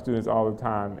on my students all the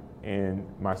time in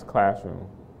my classroom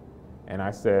and I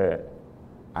said,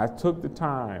 I took the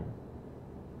time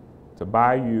to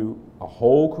buy you a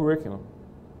whole curriculum.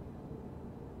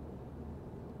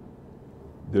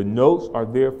 The notes are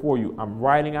there for you. I'm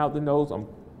writing out the notes, I'm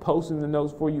posting the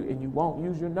notes for you, and you won't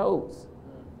use your notes.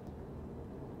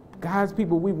 God's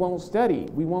people, we won't study,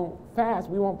 we won't fast,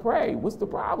 we won't pray. What's the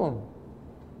problem?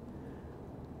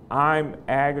 I'm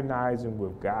agonizing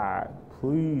with God.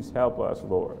 Please help us,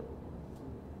 Lord.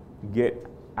 Get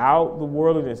out the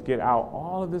worldliness, get out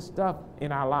all of this stuff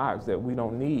in our lives that we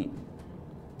don't need.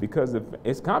 Because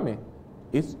it's coming.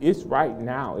 It's right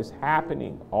now. It's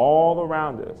happening all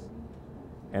around us.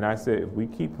 And I said, if we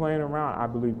keep playing around, I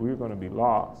believe we're going to be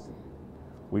lost.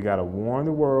 We got to warn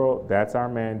the world. That's our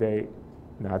mandate,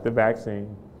 not the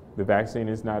vaccine. The vaccine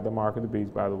is not the mark of the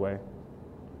beast, by the way.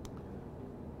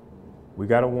 We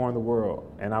got to warn the world.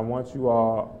 And I want you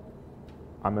all,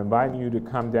 I'm inviting you to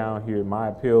come down here. My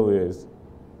appeal is,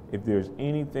 if there's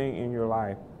anything in your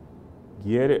life,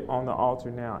 get it on the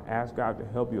altar now. Ask God to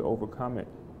help you overcome it,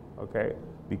 okay?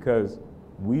 Because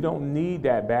we don't need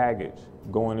that baggage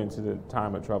going into the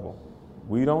time of trouble.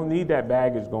 We don't need that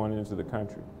baggage going into the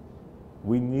country.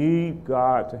 We need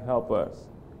God to help us.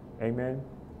 Amen?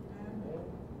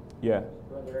 Yeah.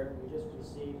 Brother Eric, we just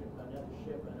received another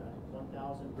shipment of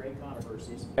 1,000 Great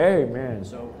Controversies. Amen.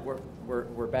 So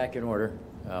we're back in order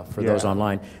for those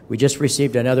online. We just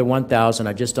received another 1,000.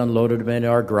 I just unloaded them in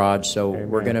our garage, so Amen.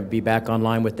 We're going to be back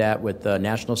online with that, with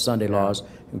National Sunday Laws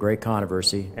and Great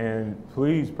Controversy. And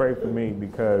please pray for me,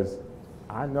 because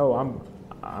I know I'm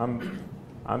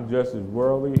just as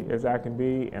worldly as I can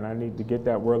be, and I need to get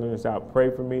that worldliness out.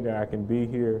 Pray for me that I can be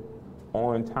here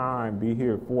on time, be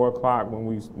here at 4 o'clock when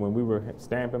we were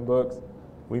stamping books.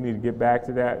 We need to get back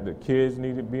to that. The kids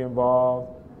need to be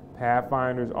involved,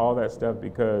 Pathfinders, all that stuff,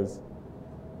 because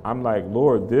I'm like,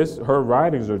 Lord, her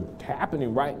writings are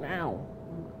happening right now.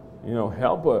 You know,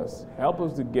 help us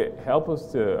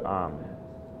to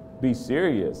be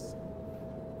serious,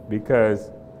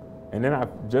 because. And then I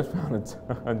just found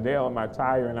a nail in my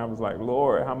tire, and I was like,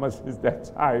 Lord, how much is that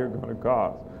tire going to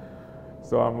cost?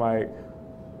 So I'm like,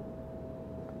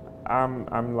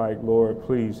 Lord,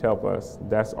 please help us.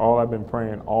 That's all I've been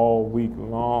praying all week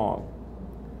long.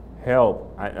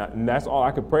 Help. And that's all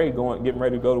I could pray getting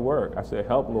ready to go to work. I said,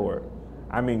 help, Lord.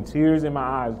 I mean, tears in my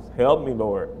eyes. Help me,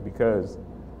 Lord, because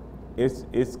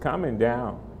it's coming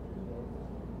down.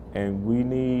 And we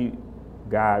need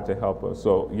God to help us.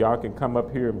 So y'all can come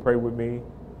up here and pray with me.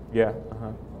 Yeah.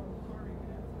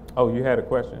 Oh, you had a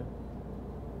question?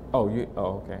 Oh,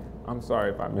 okay. I'm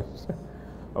sorry if I missed.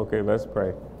 Okay, let's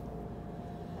pray.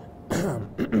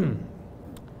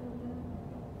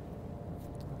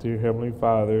 Dear Heavenly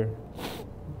Father,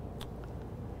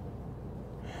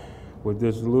 with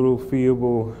this little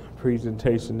feeble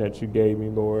presentation that you gave me,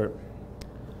 Lord,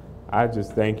 I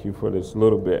just thank you for this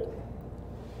little bit.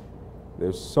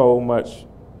 There's so much.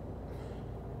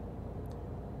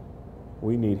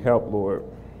 We need help, Lord.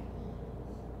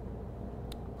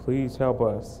 Please help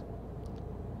us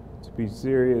to be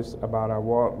serious about our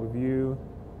walk with you.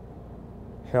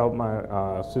 Help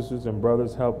my sisters and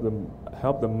brothers. Help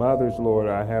the mothers, Lord.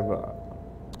 I have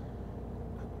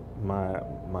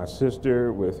my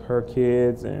sister with her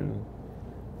kids and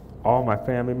all my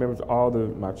family members,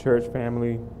 my church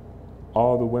family,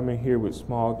 all the women here with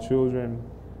small children,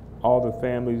 all the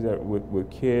families that with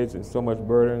kids and so much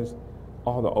burdens,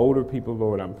 all the older people,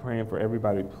 Lord. I'm praying for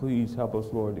everybody. Please help us,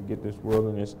 Lord, to get this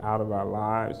worldliness out of our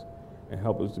lives and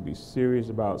help us to be serious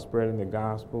about spreading the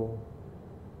gospel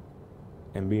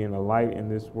and being a light in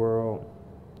this world.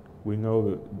 We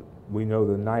know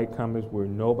the night comes where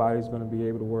nobody's going to be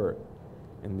able to work,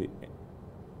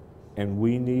 and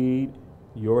we need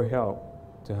your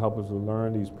help to help us to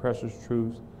learn these precious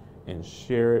truths and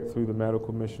share it through the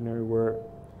medical missionary work.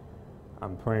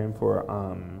 I'm praying for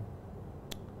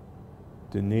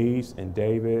Denise and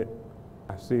David.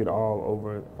 I see it all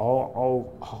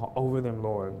over them,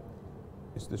 Lord.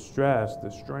 It's the stress, the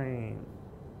strain.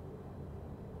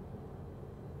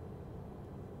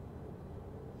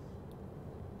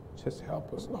 Just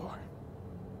help us, Lord.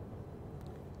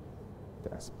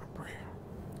 That's my prayer.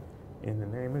 In the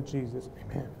name of Jesus,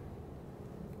 amen.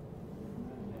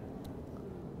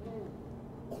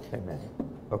 Amen.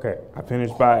 Okay, I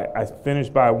finished by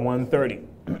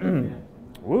 1:30.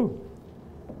 Woo.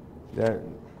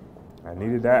 I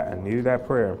needed that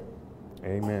prayer.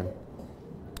 Amen.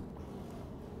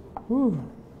 Woo.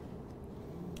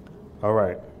 All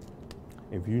right.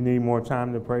 If you need more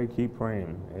time to pray, keep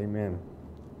praying. Amen.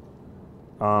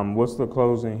 What's the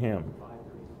closing hymn?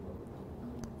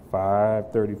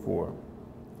 534.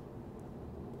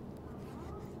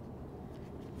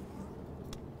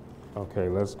 Okay,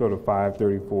 let's go to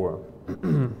 534.